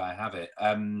it the way I have it.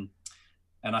 And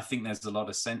I think there's a lot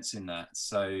of sense in that.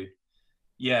 So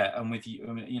and with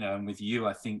you,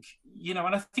 I think, and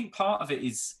I think part of it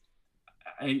is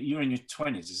you're in your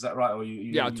 20s. Is that right? Or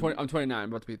I'm 29, I'm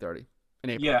about to be 30.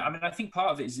 Yeah, I mean, I think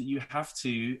part of it is that you have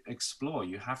to explore.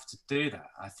 You have to do that.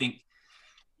 I think,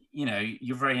 you're a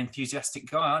very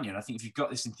enthusiastic guy, aren't you? And I think if you've got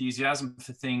this enthusiasm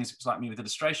for things, it's like me with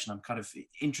illustration. I'm kind of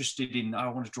interested in, I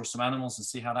want to draw some animals and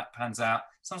see how that pans out.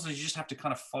 Sometimes you just have to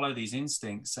kind of follow these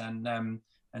instincts and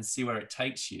see where it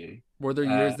takes you. Were there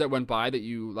years that went by that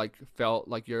you like felt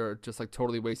like you're just like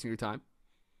totally wasting your time?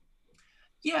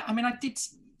 Yeah, I mean, I did.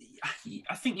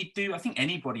 I think you do. I think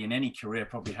anybody in any career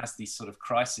probably has these sort of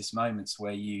crisis moments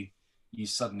where you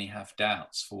suddenly have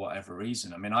doubts for whatever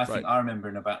reason. I mean, I think I remember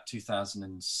in about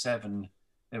 2007,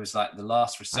 there was like the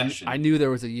last recession. I knew there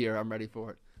was a year. I'm ready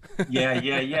for it.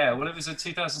 Yeah. Well, it was in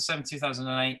 2007,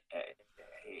 2008.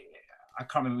 I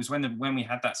can't remember. It was when we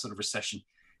had that sort of recession.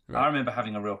 Right. I remember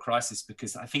having a real crisis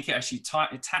because I think it actually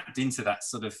tapped into that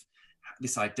sort of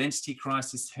this identity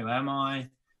crisis. Who am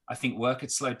I? I think work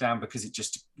had slowed down because it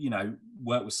just,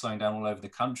 work was slowing down all over the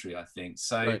country, I think.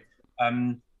 So, right.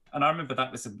 And I remember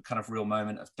that was a kind of real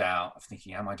moment of doubt, of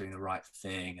thinking, am I doing the right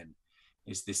thing? And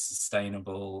is this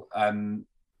sustainable? And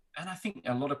I think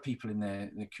a lot of people in their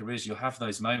careers, you'll have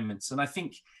those moments. And I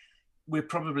think we're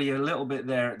probably a little bit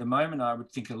there at the moment. I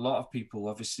would think a lot of people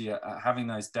obviously are having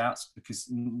those doubts because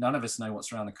none of us know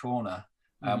what's around the corner.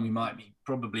 We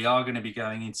probably are going to be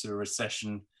going into a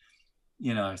recession,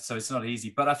 so it's not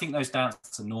easy, but I think those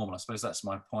doubts are normal. I suppose that's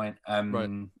my point. Right.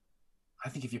 I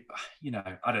think if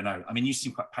I don't know. I mean, you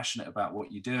seem quite passionate about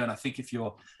what you do. And I think if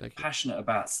you're passionate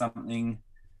about something,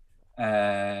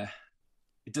 it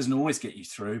doesn't always get you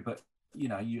through, but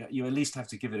you at least have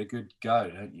to give it a good go,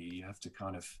 don't you? You have to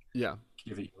kind of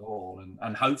give it your all,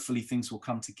 and hopefully things will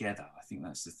come together. I think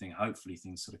that's the thing. Hopefully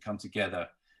things sort of come together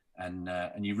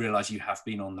and you realize you have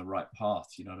been on the right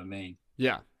path. You know what I mean?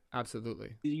 Yeah.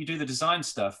 Absolutely. You do the design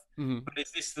stuff, but is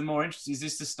this the more interesting? Is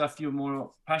this the stuff you're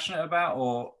more passionate about,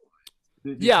 or?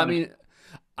 Yeah, I mean,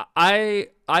 I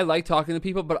like talking to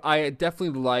people, but I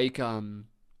definitely like. I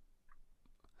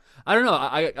don't know.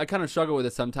 I kind of struggle with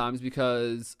it sometimes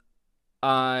because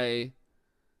I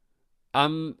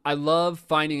love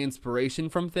finding inspiration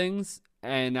from things,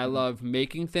 and I love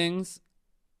making things.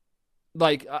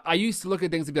 Like, I used to look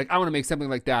at things and be like, I want to make something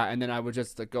like that, and then I would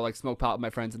just like go like smoke pot with my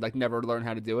friends and like never learn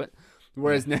how to do it.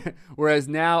 Whereas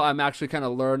now I'm actually kind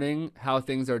of learning how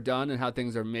things are done and how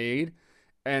things are made,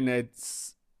 and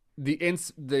it's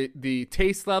the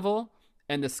taste level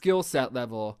and the skill set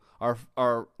level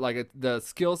are like the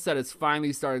skill set is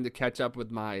finally starting to catch up with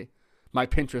my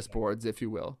Pinterest boards, if you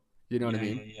will. You know what I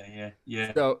mean?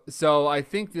 Yeah. So I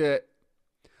think that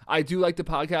I do like the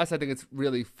podcast. I think it's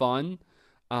really fun.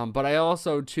 But I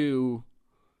also, too,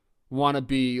 want to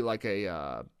be like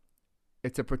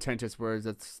it's a pretentious word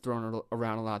that's thrown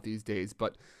around a lot these days,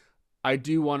 but I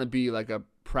do want to be like a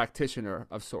practitioner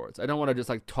of sorts. I don't want to just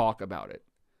like talk about it.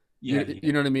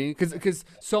 You know what I mean? Because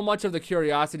so much of the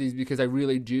curiosity is because I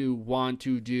really do want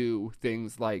to do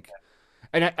things like,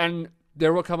 and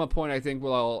there will come a point, I think,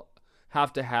 where I'll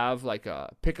have to have like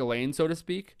pick a lane, so to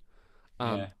speak.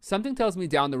 Something tells me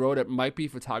down the road it might be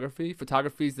photography.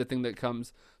 Photography is the thing that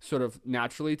comes sort of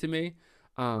naturally to me.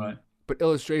 But but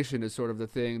illustration is sort of the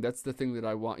thing. That's the thing that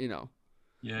I want.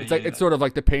 Yeah, It's like yeah. it's sort of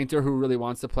like the painter who really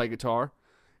wants to play guitar.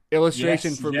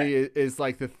 Illustration Yes, for yeah. me is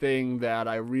like the thing that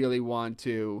I really want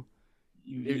to.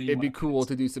 You It'd be want cool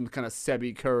to do some kind of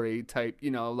Sebi Curry type,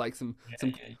 like yeah, some.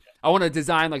 yeah, I want to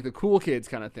design like the cool kids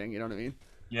kind of thing. You know what I mean?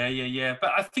 yeah, yeah, yeah.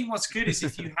 But I think what's good is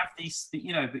if you have these, but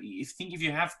if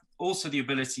you have also the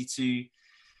ability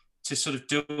to sort of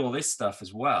do all this stuff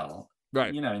as well,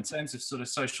 Right. in terms of sort of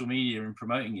social media and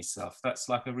promoting yourself, that's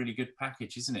like a really good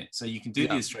package, isn't it? So you can do the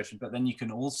Yeah. illustration, but then you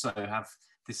can also have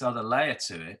this other layer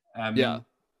to it, Yeah.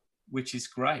 which is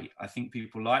great. I think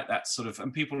people like that sort of,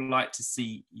 and people like to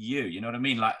see you. You know what I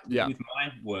mean? Like Yeah. with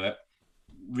my work,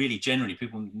 really generally,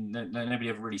 nobody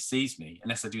ever really sees me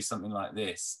unless I do something like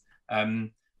this.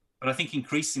 But I think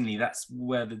increasingly that's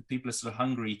where the people are sort of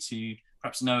hungry to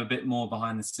perhaps know a bit more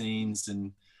behind the scenes.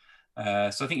 And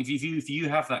so I think if you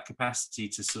have that capacity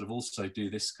to sort of also do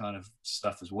this kind of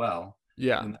stuff as well,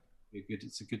 Yeah. then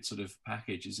it's a good sort of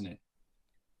package, isn't it?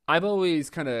 I've always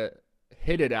kind of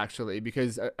hit it actually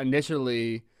because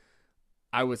initially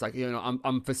I was like,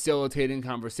 I'm facilitating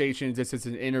conversations. This is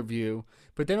an interview,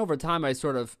 but then over time, I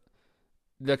sort of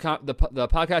the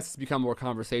podcast has become more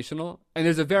conversational, and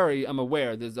I'm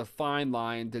aware there's a fine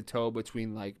line to toe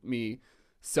between like me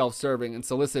self-serving and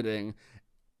soliciting,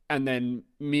 and then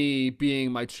me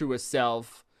being my truest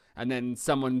self, and then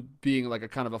someone being like a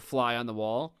kind of a fly on the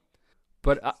wall.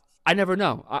 But I never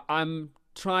know. I'm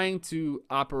trying to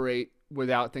operate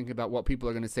without thinking about what people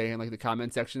are going to say in like the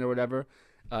comment section or whatever.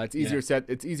 It's easier said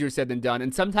than done,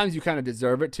 and sometimes you kind of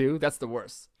deserve it too. That's the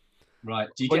worst. Right.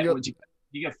 Do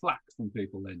you get flack from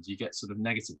people then? Do you get sort of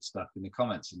negative stuff in the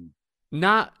comments? And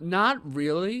Not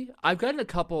really. I've gotten a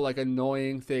couple like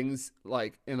annoying things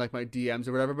like in like my DMs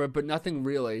or whatever, but nothing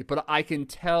really. But I can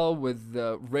tell with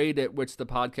the rate at which the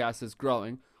podcast is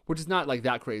growing, which is not like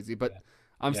that crazy, but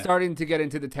I'm starting to get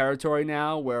into the territory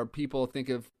now where people think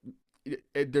of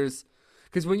there's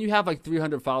because when you have like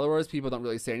 300 followers, people don't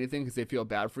really say anything because they feel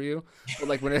bad for you. But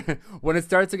like when it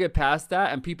starts to get past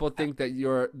that, and people think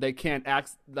that they can't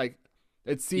act like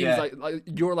it seems like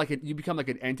you're like you become like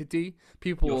an entity.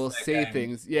 People will say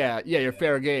things. Yeah, you're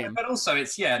fair game. Yeah, but also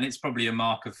and it's probably a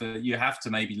mark of you have to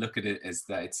maybe look at it as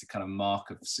that it's a kind of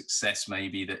mark of success.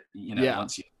 Maybe that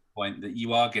once you point that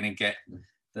you are going to get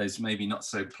those maybe not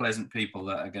so pleasant people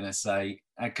that are going to say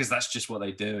because that's just what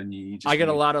they do, and you just I get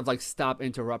a lot of like stop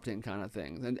interrupting kind of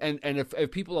things, and if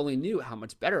people only knew how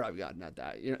much better I've gotten at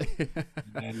that,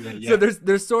 So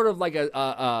there's sort of like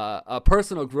a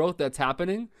personal growth that's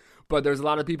happening, but there's a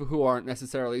lot of people who aren't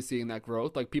necessarily seeing that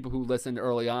growth. Like people who listened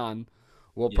early on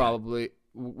would probably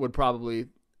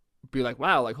be like,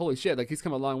 wow, like holy shit, like he's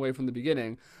come a long way from the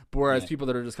beginning. Whereas people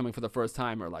that are just coming for the first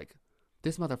time are like,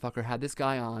 this motherfucker had this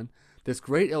guy on, this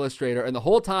great illustrator, and the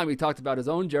whole time he talked about his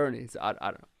own journeys. I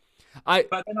don't know.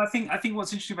 But then I think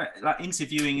what's interesting about like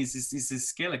interviewing is a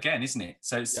skill again, isn't it?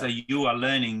 So you are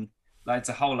learning. Like it's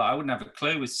a whole lot. I wouldn't have a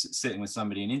clue with sitting with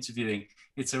somebody and interviewing.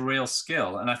 It's a real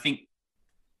skill, and I think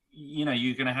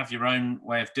you're going to have your own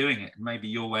way of doing it. Maybe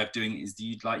your way of doing it is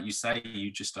like you say, you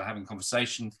just are having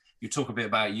conversation. You talk a bit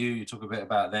about you talk a bit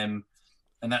about them,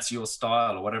 and that's your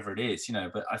style or whatever it is,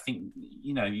 But I think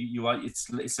you are.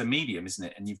 It's a medium, isn't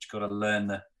it? And you've got to learn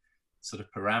the sort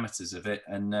of parameters of it,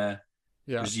 and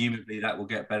presumably that will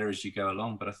get better as you go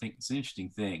along. But I think it's an interesting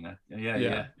thing.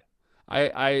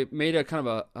 I made a kind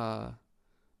of a.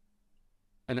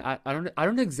 And I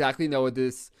don't exactly know what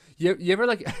this. You ever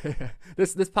like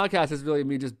this podcast is really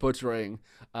me just butchering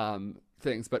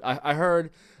things, but I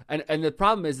heard and the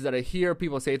problem is that I hear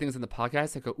people say things in the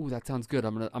podcast. I go, ooh, that sounds good.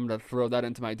 I'm gonna throw that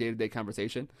into my day-to-day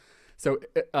conversation. So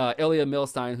Ilya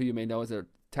Milstein, who you may know is a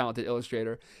talented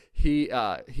illustrator, he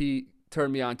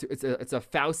turned me on to it's a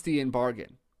Faustian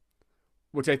bargain,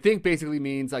 which I think basically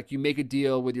means like you make a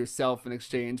deal with yourself in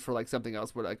exchange for like something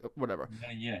else, whatever.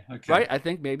 Okay. Right? I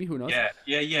think maybe, who knows? Yeah.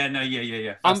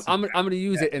 I'm gonna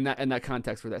use it in that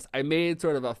context for this. I made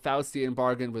sort of a Faustian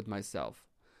bargain with myself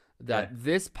that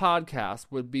this podcast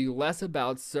would be less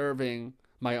about serving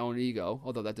my own ego,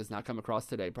 although that does not come across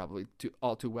today probably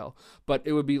all too well. But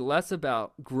it would be less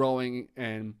about growing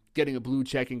and getting a blue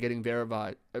check and getting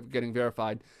verified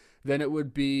than it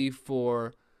would be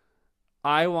for.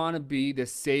 I want to be the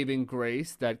saving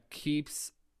grace that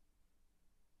keeps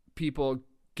people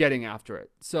getting after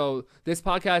it. So this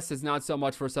podcast is not so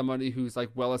much for somebody who's like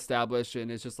well established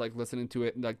and is just like listening to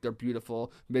it in like their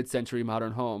beautiful mid-century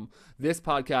modern home. This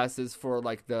podcast is for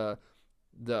like the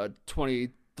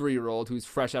 23 3-year-old who's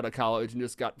fresh out of college and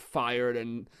just got fired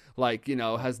and like, you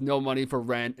know, has no money for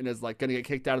rent and is like going to get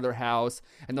kicked out of their house.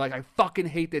 And they're like, I fucking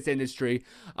hate this industry.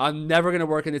 I'm never going to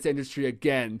work in this industry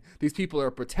again. These people are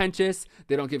pretentious.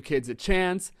 They don't give kids a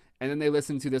chance. And then they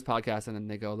listen to this podcast and then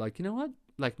they go like, you know what?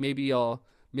 Like maybe I'll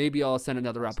send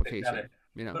another application,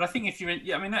 you know? But I think if you're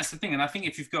I mean, that's the thing. And I think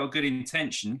if you've got a good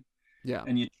intention, yeah,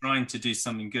 and you're trying to do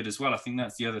something good as well, I think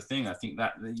that's the other thing. I think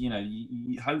that, you know,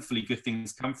 hopefully good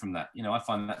things come from that. You know, I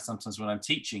find that sometimes when I'm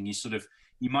teaching,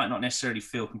 you might not necessarily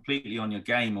feel completely on your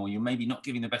game, or you're maybe not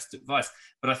giving the best advice,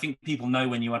 but I think people know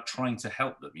when you are trying to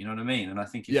help them, you know what I mean? And I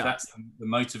think if that's the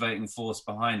motivating force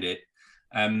behind it,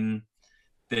 then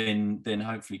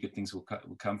hopefully good things will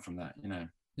come from that, you know?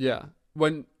 Yeah.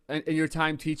 When, in your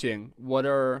time teaching,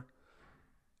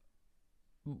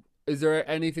 is there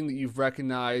anything that you've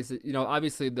recognized that, you know,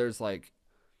 obviously there's like,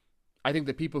 I think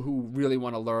the people who really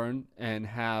want to learn and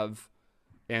have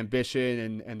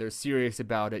ambition and they're serious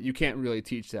about it, you can't really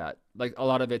teach that. Like a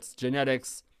lot of it's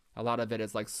genetics, a lot of it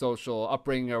is like social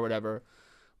upbringing or whatever.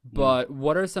 But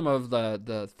what are some of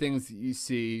the things that you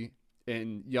see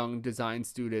in young design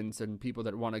students and people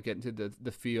that want to get into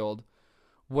the field?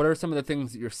 What are some of the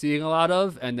things that you're seeing a lot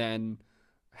of? And then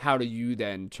how do you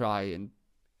then try and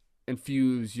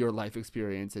infuse your life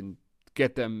experience and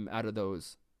get them out of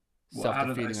those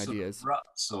self-defeating ideas?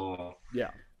 Ruts, or yeah,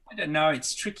 I don't know.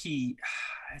 It's tricky.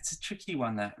 It's a tricky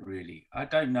one, that really. I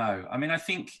don't know. I mean, I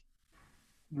think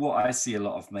what I see a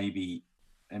lot of, maybe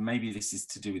this is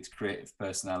to do with creative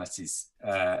personalities,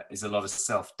 is a lot of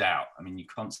self-doubt. I mean, you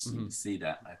constantly see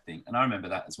that, I think. And I remember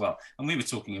that as well. And we were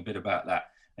talking a bit about that.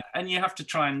 And you have to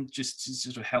try and just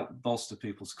sort of help bolster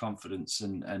people's confidence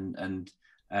and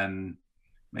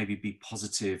maybe be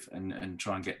positive and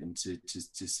try and get them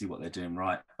to see what they're doing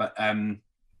right.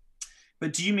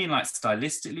 But do you mean like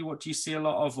stylistically, what do you see a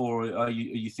lot of, or are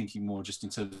you thinking more just in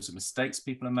terms of mistakes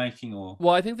people are making? Or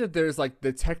well, I think that there's like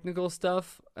the technical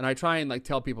stuff, and I try and like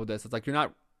tell people this. It's like you're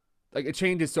not, like, it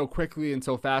changes so quickly and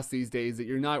so fast these days that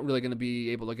you're not really going to be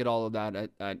able to get all of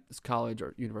that at college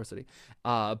or university.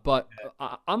 But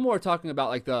I'm more talking about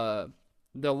like the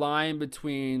line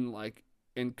between like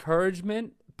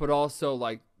encouragement but also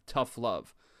like tough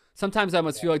love. Sometimes I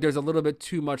almost feel like there's a little bit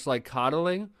too much like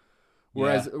coddling,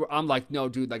 whereas I'm like, no,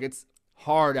 dude, like it's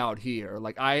hard out here.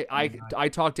 Like I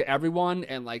talk to everyone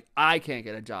and like I can't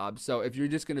get a job. So if you're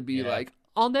just gonna be like,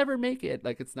 I'll never make it,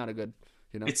 like it's not a good,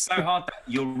 you know. It's so hard.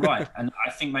 You're right, and I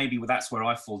think maybe that's where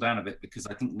I fall down a bit, because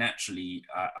I think naturally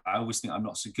I always think I'm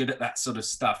not so good at that sort of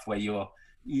stuff where you're,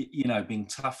 you know, being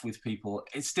tough with people.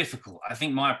 It's difficult. I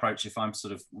think my approach, if I'm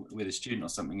sort of with a student or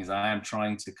something, is I am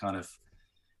trying to kind of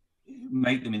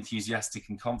make them enthusiastic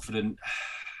and confident,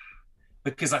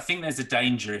 because I think there's a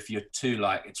danger if you're too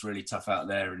like, it's really tough out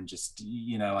there, and just,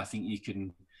 you know, I think you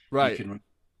can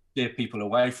steer people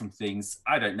away from things.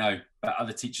 I don't know, but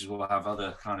other teachers will have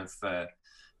other kind of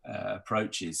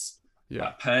approaches.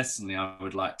 But personally, I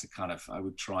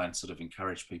would try and sort of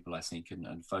encourage people, I think,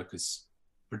 and focus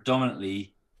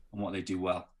predominantly on what they do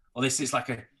well. Or this is like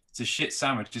it's a shit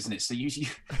sandwich, isn't it? So you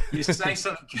say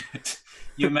something good,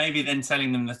 you're maybe then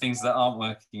telling them the things that aren't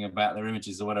working about their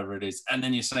images or whatever it is, and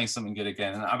then you're saying something good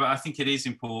again. And I think it is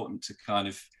important to kind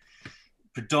of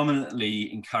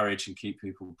predominantly encourage and keep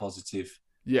people positive.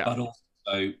 Yeah. But also,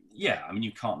 I mean,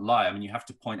 you can't lie. I mean, you have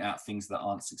to point out things that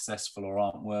aren't successful or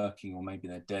aren't working, or maybe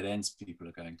they're dead ends people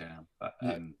are going down. But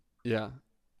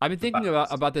I've been thinking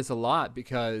about this a lot,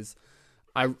 because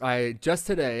I just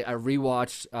today I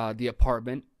rewatched The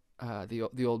Apartment,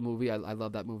 the old movie. I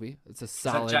love that movie. It's a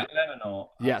solid. Is that Jack Lemmon or?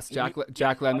 Yes, Jack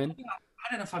Lemmon. I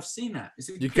don't know if I've seen that. Is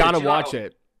it? You gotta watch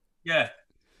it. Yeah.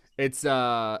 It's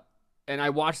and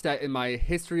I watched that in my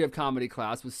history of comedy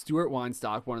class with Stuart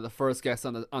Weinstock, one of the first guests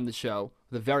on the show,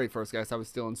 the very first guest. I was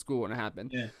still in school when it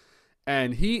happened. Yeah.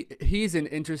 And he's an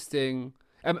interesting.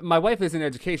 And my wife is in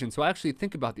education, so I actually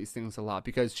think about these things a lot,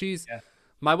 because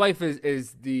my wife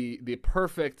is the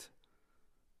perfect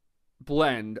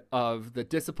blend of the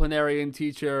disciplinarian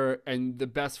teacher and the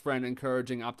best friend,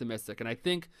 encouraging, optimistic. And I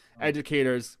think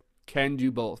educators can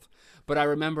do both. But I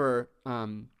remember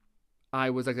I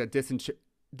was like a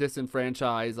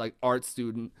disenfranchised like art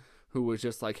student who was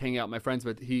just like hanging out with my friends.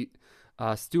 But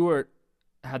Stuart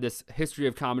had this history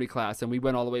of comedy class, and we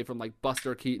went all the way from like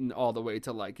Buster Keaton all the way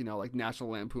to like, you know, like National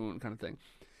Lampoon kind of thing.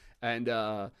 And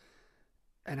I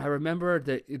remember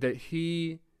that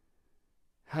he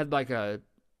had like a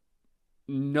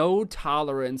no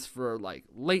tolerance for like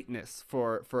lateness,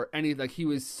 for any, like he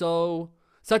was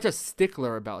such a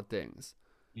stickler about things.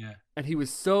 Yeah. And he was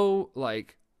so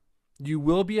like, You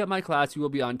will be at my class. You will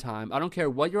be on time. I don't care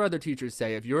what your other teachers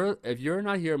say. If you're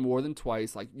not here more than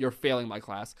twice, like you're failing my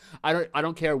class. I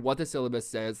don't care what the syllabus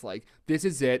says. Like this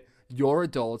is it. You're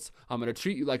adults. I'm gonna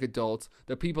treat you like adults.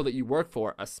 The people that you work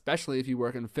for, especially if you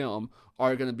work in film,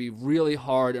 are gonna be really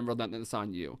hard and relentless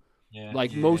on you. Yeah,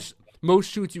 Like yeah, most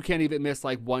shoots, you can't even miss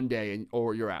like one day,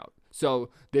 or you're out. So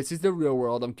this is the real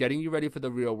world. I'm getting you ready for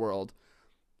the real world.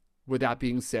 With that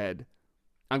being said,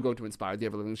 I'm going to inspire the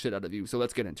ever living shit out of you. So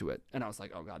let's get into it. And I was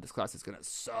like, oh god, this class is gonna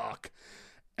suck.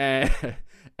 And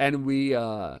and we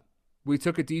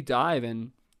took a deep dive,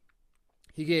 and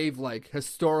he gave like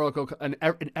historical, and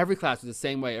in every class was the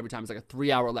same way every time. It's like a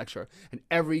 3-hour lecture, and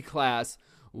every class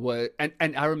was, and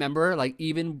I remember like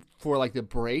even for like the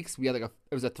breaks, we had like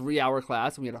it was a 3-hour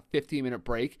class, and we had a 15-minute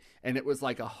break, and it was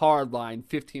like a hard line,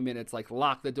 15 minutes, like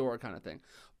lock the door kind of thing.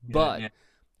 yeah, But yeah.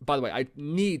 by the way, I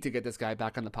need to get this guy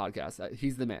back on the podcast.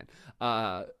 He's the man.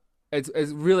 It's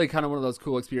really kind of one of those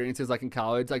cool experiences. Like in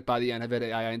college, like by the end of it,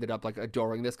 I ended up like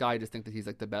adoring this guy. I just think that he's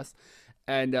like the best.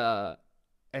 And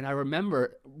and I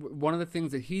remember one of the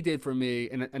things that he did for me,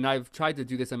 and I've tried to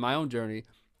do this in my own journey,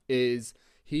 is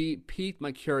he piqued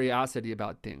my curiosity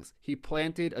about things. He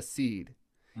planted a seed.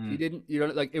 He didn't,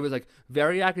 like it was like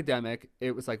very academic.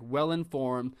 It was like well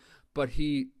informed, but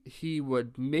he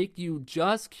would make you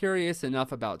just curious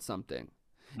enough about something,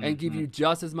 and give you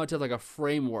just as much of like a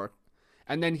framework,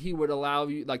 and then he would allow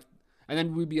you like, and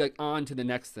then we'd be like on to the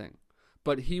next thing.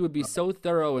 But he would be so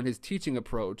thorough in his teaching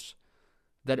approach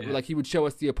that it, Yeah, like he would show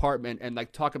us the apartment and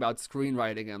like talk about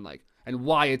screenwriting and like and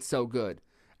why it's so good.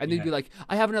 And then he'd yeah. be like,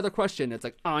 I have another question. It's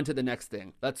like on to the next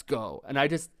thing. Let's go. And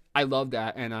I love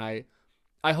that, and I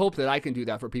hope that I can do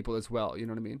that for people as well. You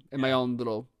know what I mean? In my Yeah. own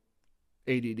little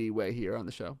ADD way here on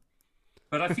the show.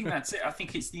 But I think that's it. I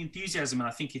think it's the enthusiasm. And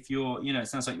I think if you're, it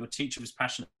sounds like your teacher was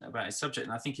passionate about his subject.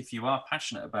 And I think if you are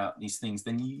passionate about these things,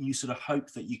 then you sort of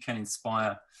hope that you can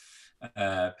inspire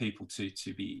people to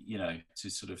be, to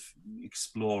sort of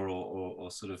explore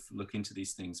or sort of look into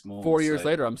these things more. 4 years So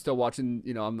later, I'm still watching.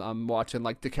 I'm watching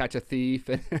like To Catch a Thief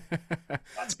and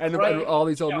that's and great. all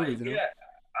these old Yeah, movies. yeah.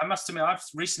 I must admit, I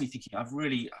was recently thinking I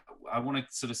want to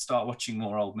sort of start watching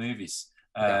more old movies.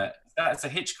 Okay. That's a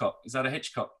Hitchcock. Is that a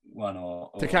Hitchcock one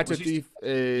To Catch a was you- Thief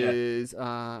is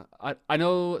I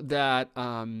know that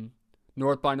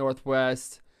North by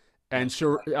Northwest and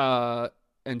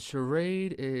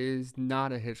Charade is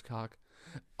not a Hitchcock.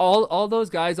 All those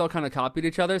guys all kind of copied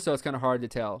each other, so it's kind of hard to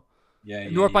tell. Yeah,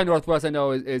 North by Northwest I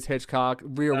know is Hitchcock.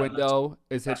 Rear That Window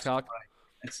is that's Hitchcock. great.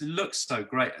 It looks so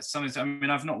great. I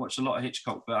mean, I've not watched a lot of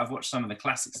Hitchcock, but I've watched some of the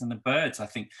classics and The Birds. I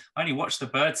think I only watched The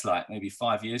Birds like maybe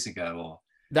 5 years ago,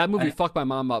 That movie and- fucked my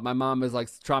mom up. My mom is like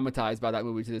traumatized by that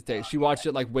movie to this day. She watched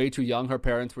it like way too young. Her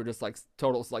parents were just like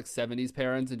total like 70s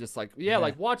parents, and just like, yeah,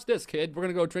 like watch this, kid. We're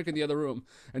gonna go drink in the other room.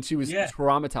 And she was Yeah.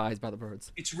 traumatized by The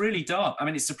Birds. it's really dark. I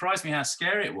mean, it surprised me how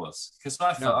scary it was because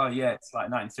I thought, No. oh yeah, it's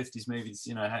like 1950s movies.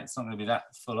 It's not going to be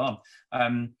that full on.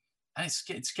 And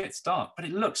it gets dark, but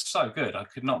it looks so good. I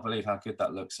could not believe how good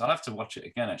that looks. I'll have to watch it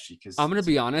again actually because I'm gonna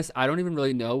be honest. I don't even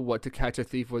really know what To Catch a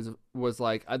Thief was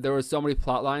like. There were so many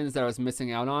plot lines that I was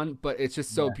missing out on, but it's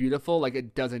just so beautiful. Like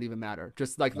it doesn't even matter.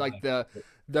 Just like the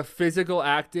physical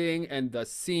acting and the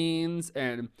scenes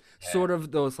and sort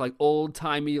of those like old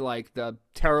timey like the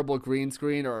terrible green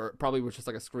screen, or probably was just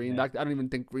like a screen back then. I don't even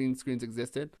think green screens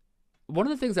existed. One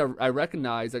of the things I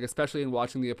recognize, like especially in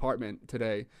watching The Apartment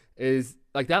today, is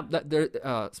like that there.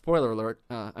 Spoiler alert,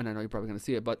 and I know you're probably gonna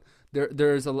see it, but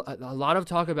there's a lot of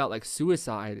talk about like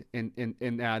suicide in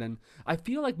that, and I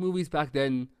feel like movies back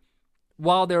then,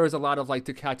 while there was a lot of like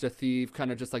To Catch a Thief, kind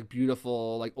of just like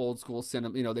beautiful like old school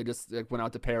cinema, they just like went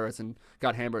out to Paris and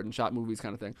got hammered and shot movies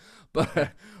kind of thing,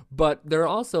 but there are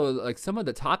also like some of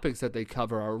the topics that they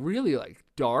cover are really like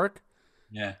dark.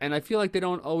 yeah, And I feel like they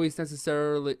don't always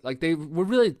necessarily like they would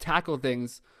really tackle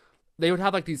things. They would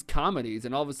have like these comedies,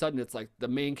 and all of a sudden it's like the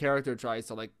main character tries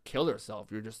to like kill herself.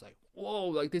 You're just like, whoa,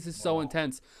 like this is so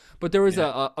intense. But there was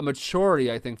a maturity,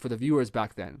 I think, for the viewers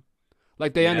back then.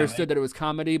 Like they understood that it was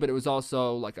comedy, but it was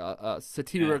also like a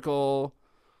satirical,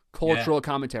 cultural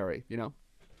commentary.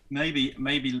 maybe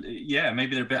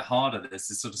they're a bit harder. There's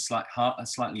this sort of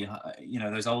slightly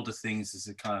those older things. There's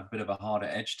a kind of bit of a harder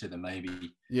edge to them,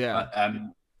 maybe. Yeah. But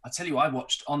I tell you, I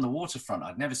watched On the Waterfront.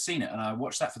 I'd never seen it, and I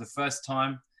watched that for the first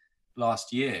time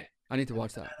last year. I need to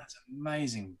watch that. That's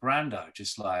amazing. Brando,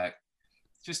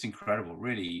 just incredible.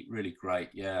 Really, really great.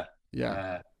 Yeah.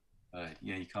 Yeah.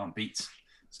 You can't beat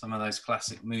some of those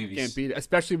classic movies. Can't beat it,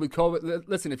 especially with COVID.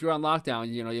 Listen, if you're on lockdown,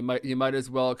 you might as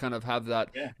well kind of have that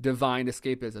divine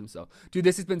escapism. So, dude,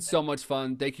 this has been so much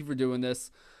fun. Thank you for doing this.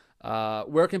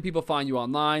 Where can people find you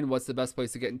online? What's the best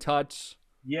place to get in touch?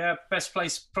 Yeah, best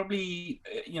place probably,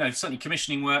 certainly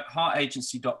commissioning work,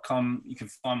 heartagency.com. You can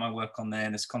find my work on there,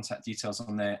 and there's contact details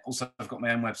on there. Also, I've got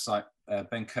my own website,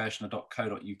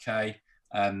 benkirshner.co.uk,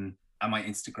 and my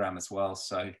Instagram as well.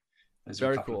 So those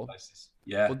are a couple of places.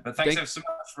 Yeah, well, but thanks so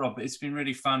much, Rob. It's been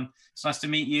really fun. It's nice to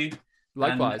meet you.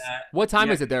 Likewise. And, what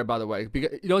time is it there, by the way?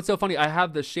 Because it's so funny. I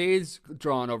have the shades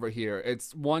drawn over here.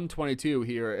 It's 1:22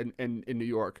 here in New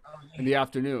York in the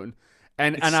afternoon.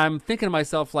 And I'm thinking to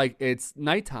myself, like, it's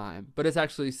nighttime, but it's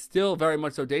actually still very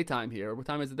much so daytime here. What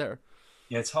time is it there?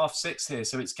 Yeah, it's 6:30 here,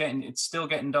 so it's still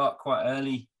getting dark quite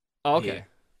early. Oh, okay.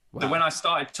 Wow. So when I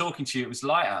started talking to you, it was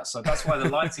light out. So that's why the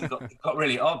lighting got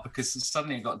really odd, because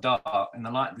suddenly it got dark and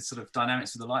the sort of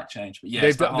dynamics of the light changed. But yeah,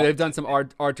 they've done some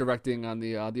art directing on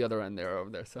the other end there over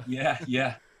there. So yeah.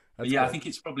 But yeah, cool. I think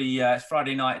it's probably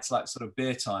Friday night. It's like sort of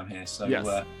beer time here. So yes.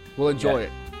 We'll enjoy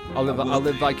it. I'll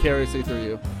live vicariously through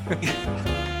you.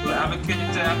 Well, have a good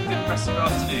rest of your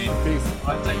afternoon. Peace.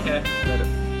 All right, take care. Later.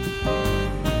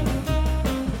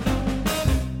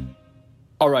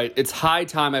 All right, it's high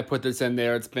time I put this in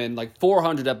there. It's been like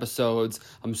 400 episodes.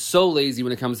 I'm so lazy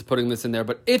when it comes to putting this in there.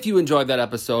 But if you enjoyed that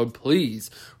episode,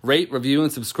 please rate, review,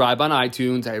 and subscribe on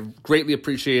iTunes. I greatly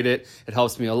appreciate it. It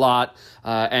helps me a lot.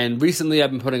 And recently,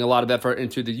 I've been putting a lot of effort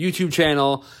into the YouTube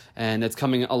channel, and it's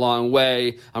coming a long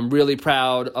way. I'm really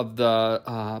proud of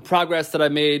the progress that I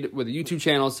made with the YouTube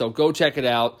channel, so go check it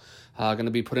out. Going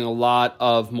to be putting a lot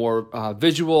of more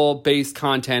visual-based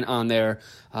content on there.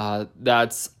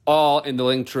 That's all in the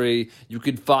link tree. You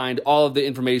can find all of the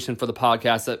information for the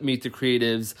podcast at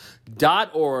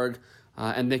meetthecreatives.org.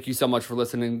 And thank you so much for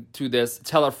listening to this.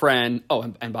 Tell a friend.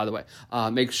 Oh, and by the way,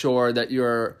 make sure that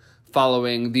you're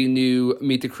following the new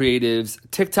Meet the Creatives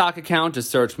TikTok account. Just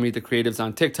search Meet the Creatives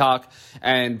on TikTok,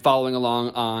 and following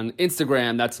along on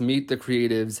Instagram. That's Meet the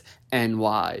Creatives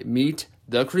NY. Meet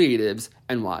the Creatives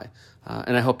NY.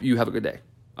 And I hope you have a good day.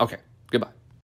 Okay, goodbye.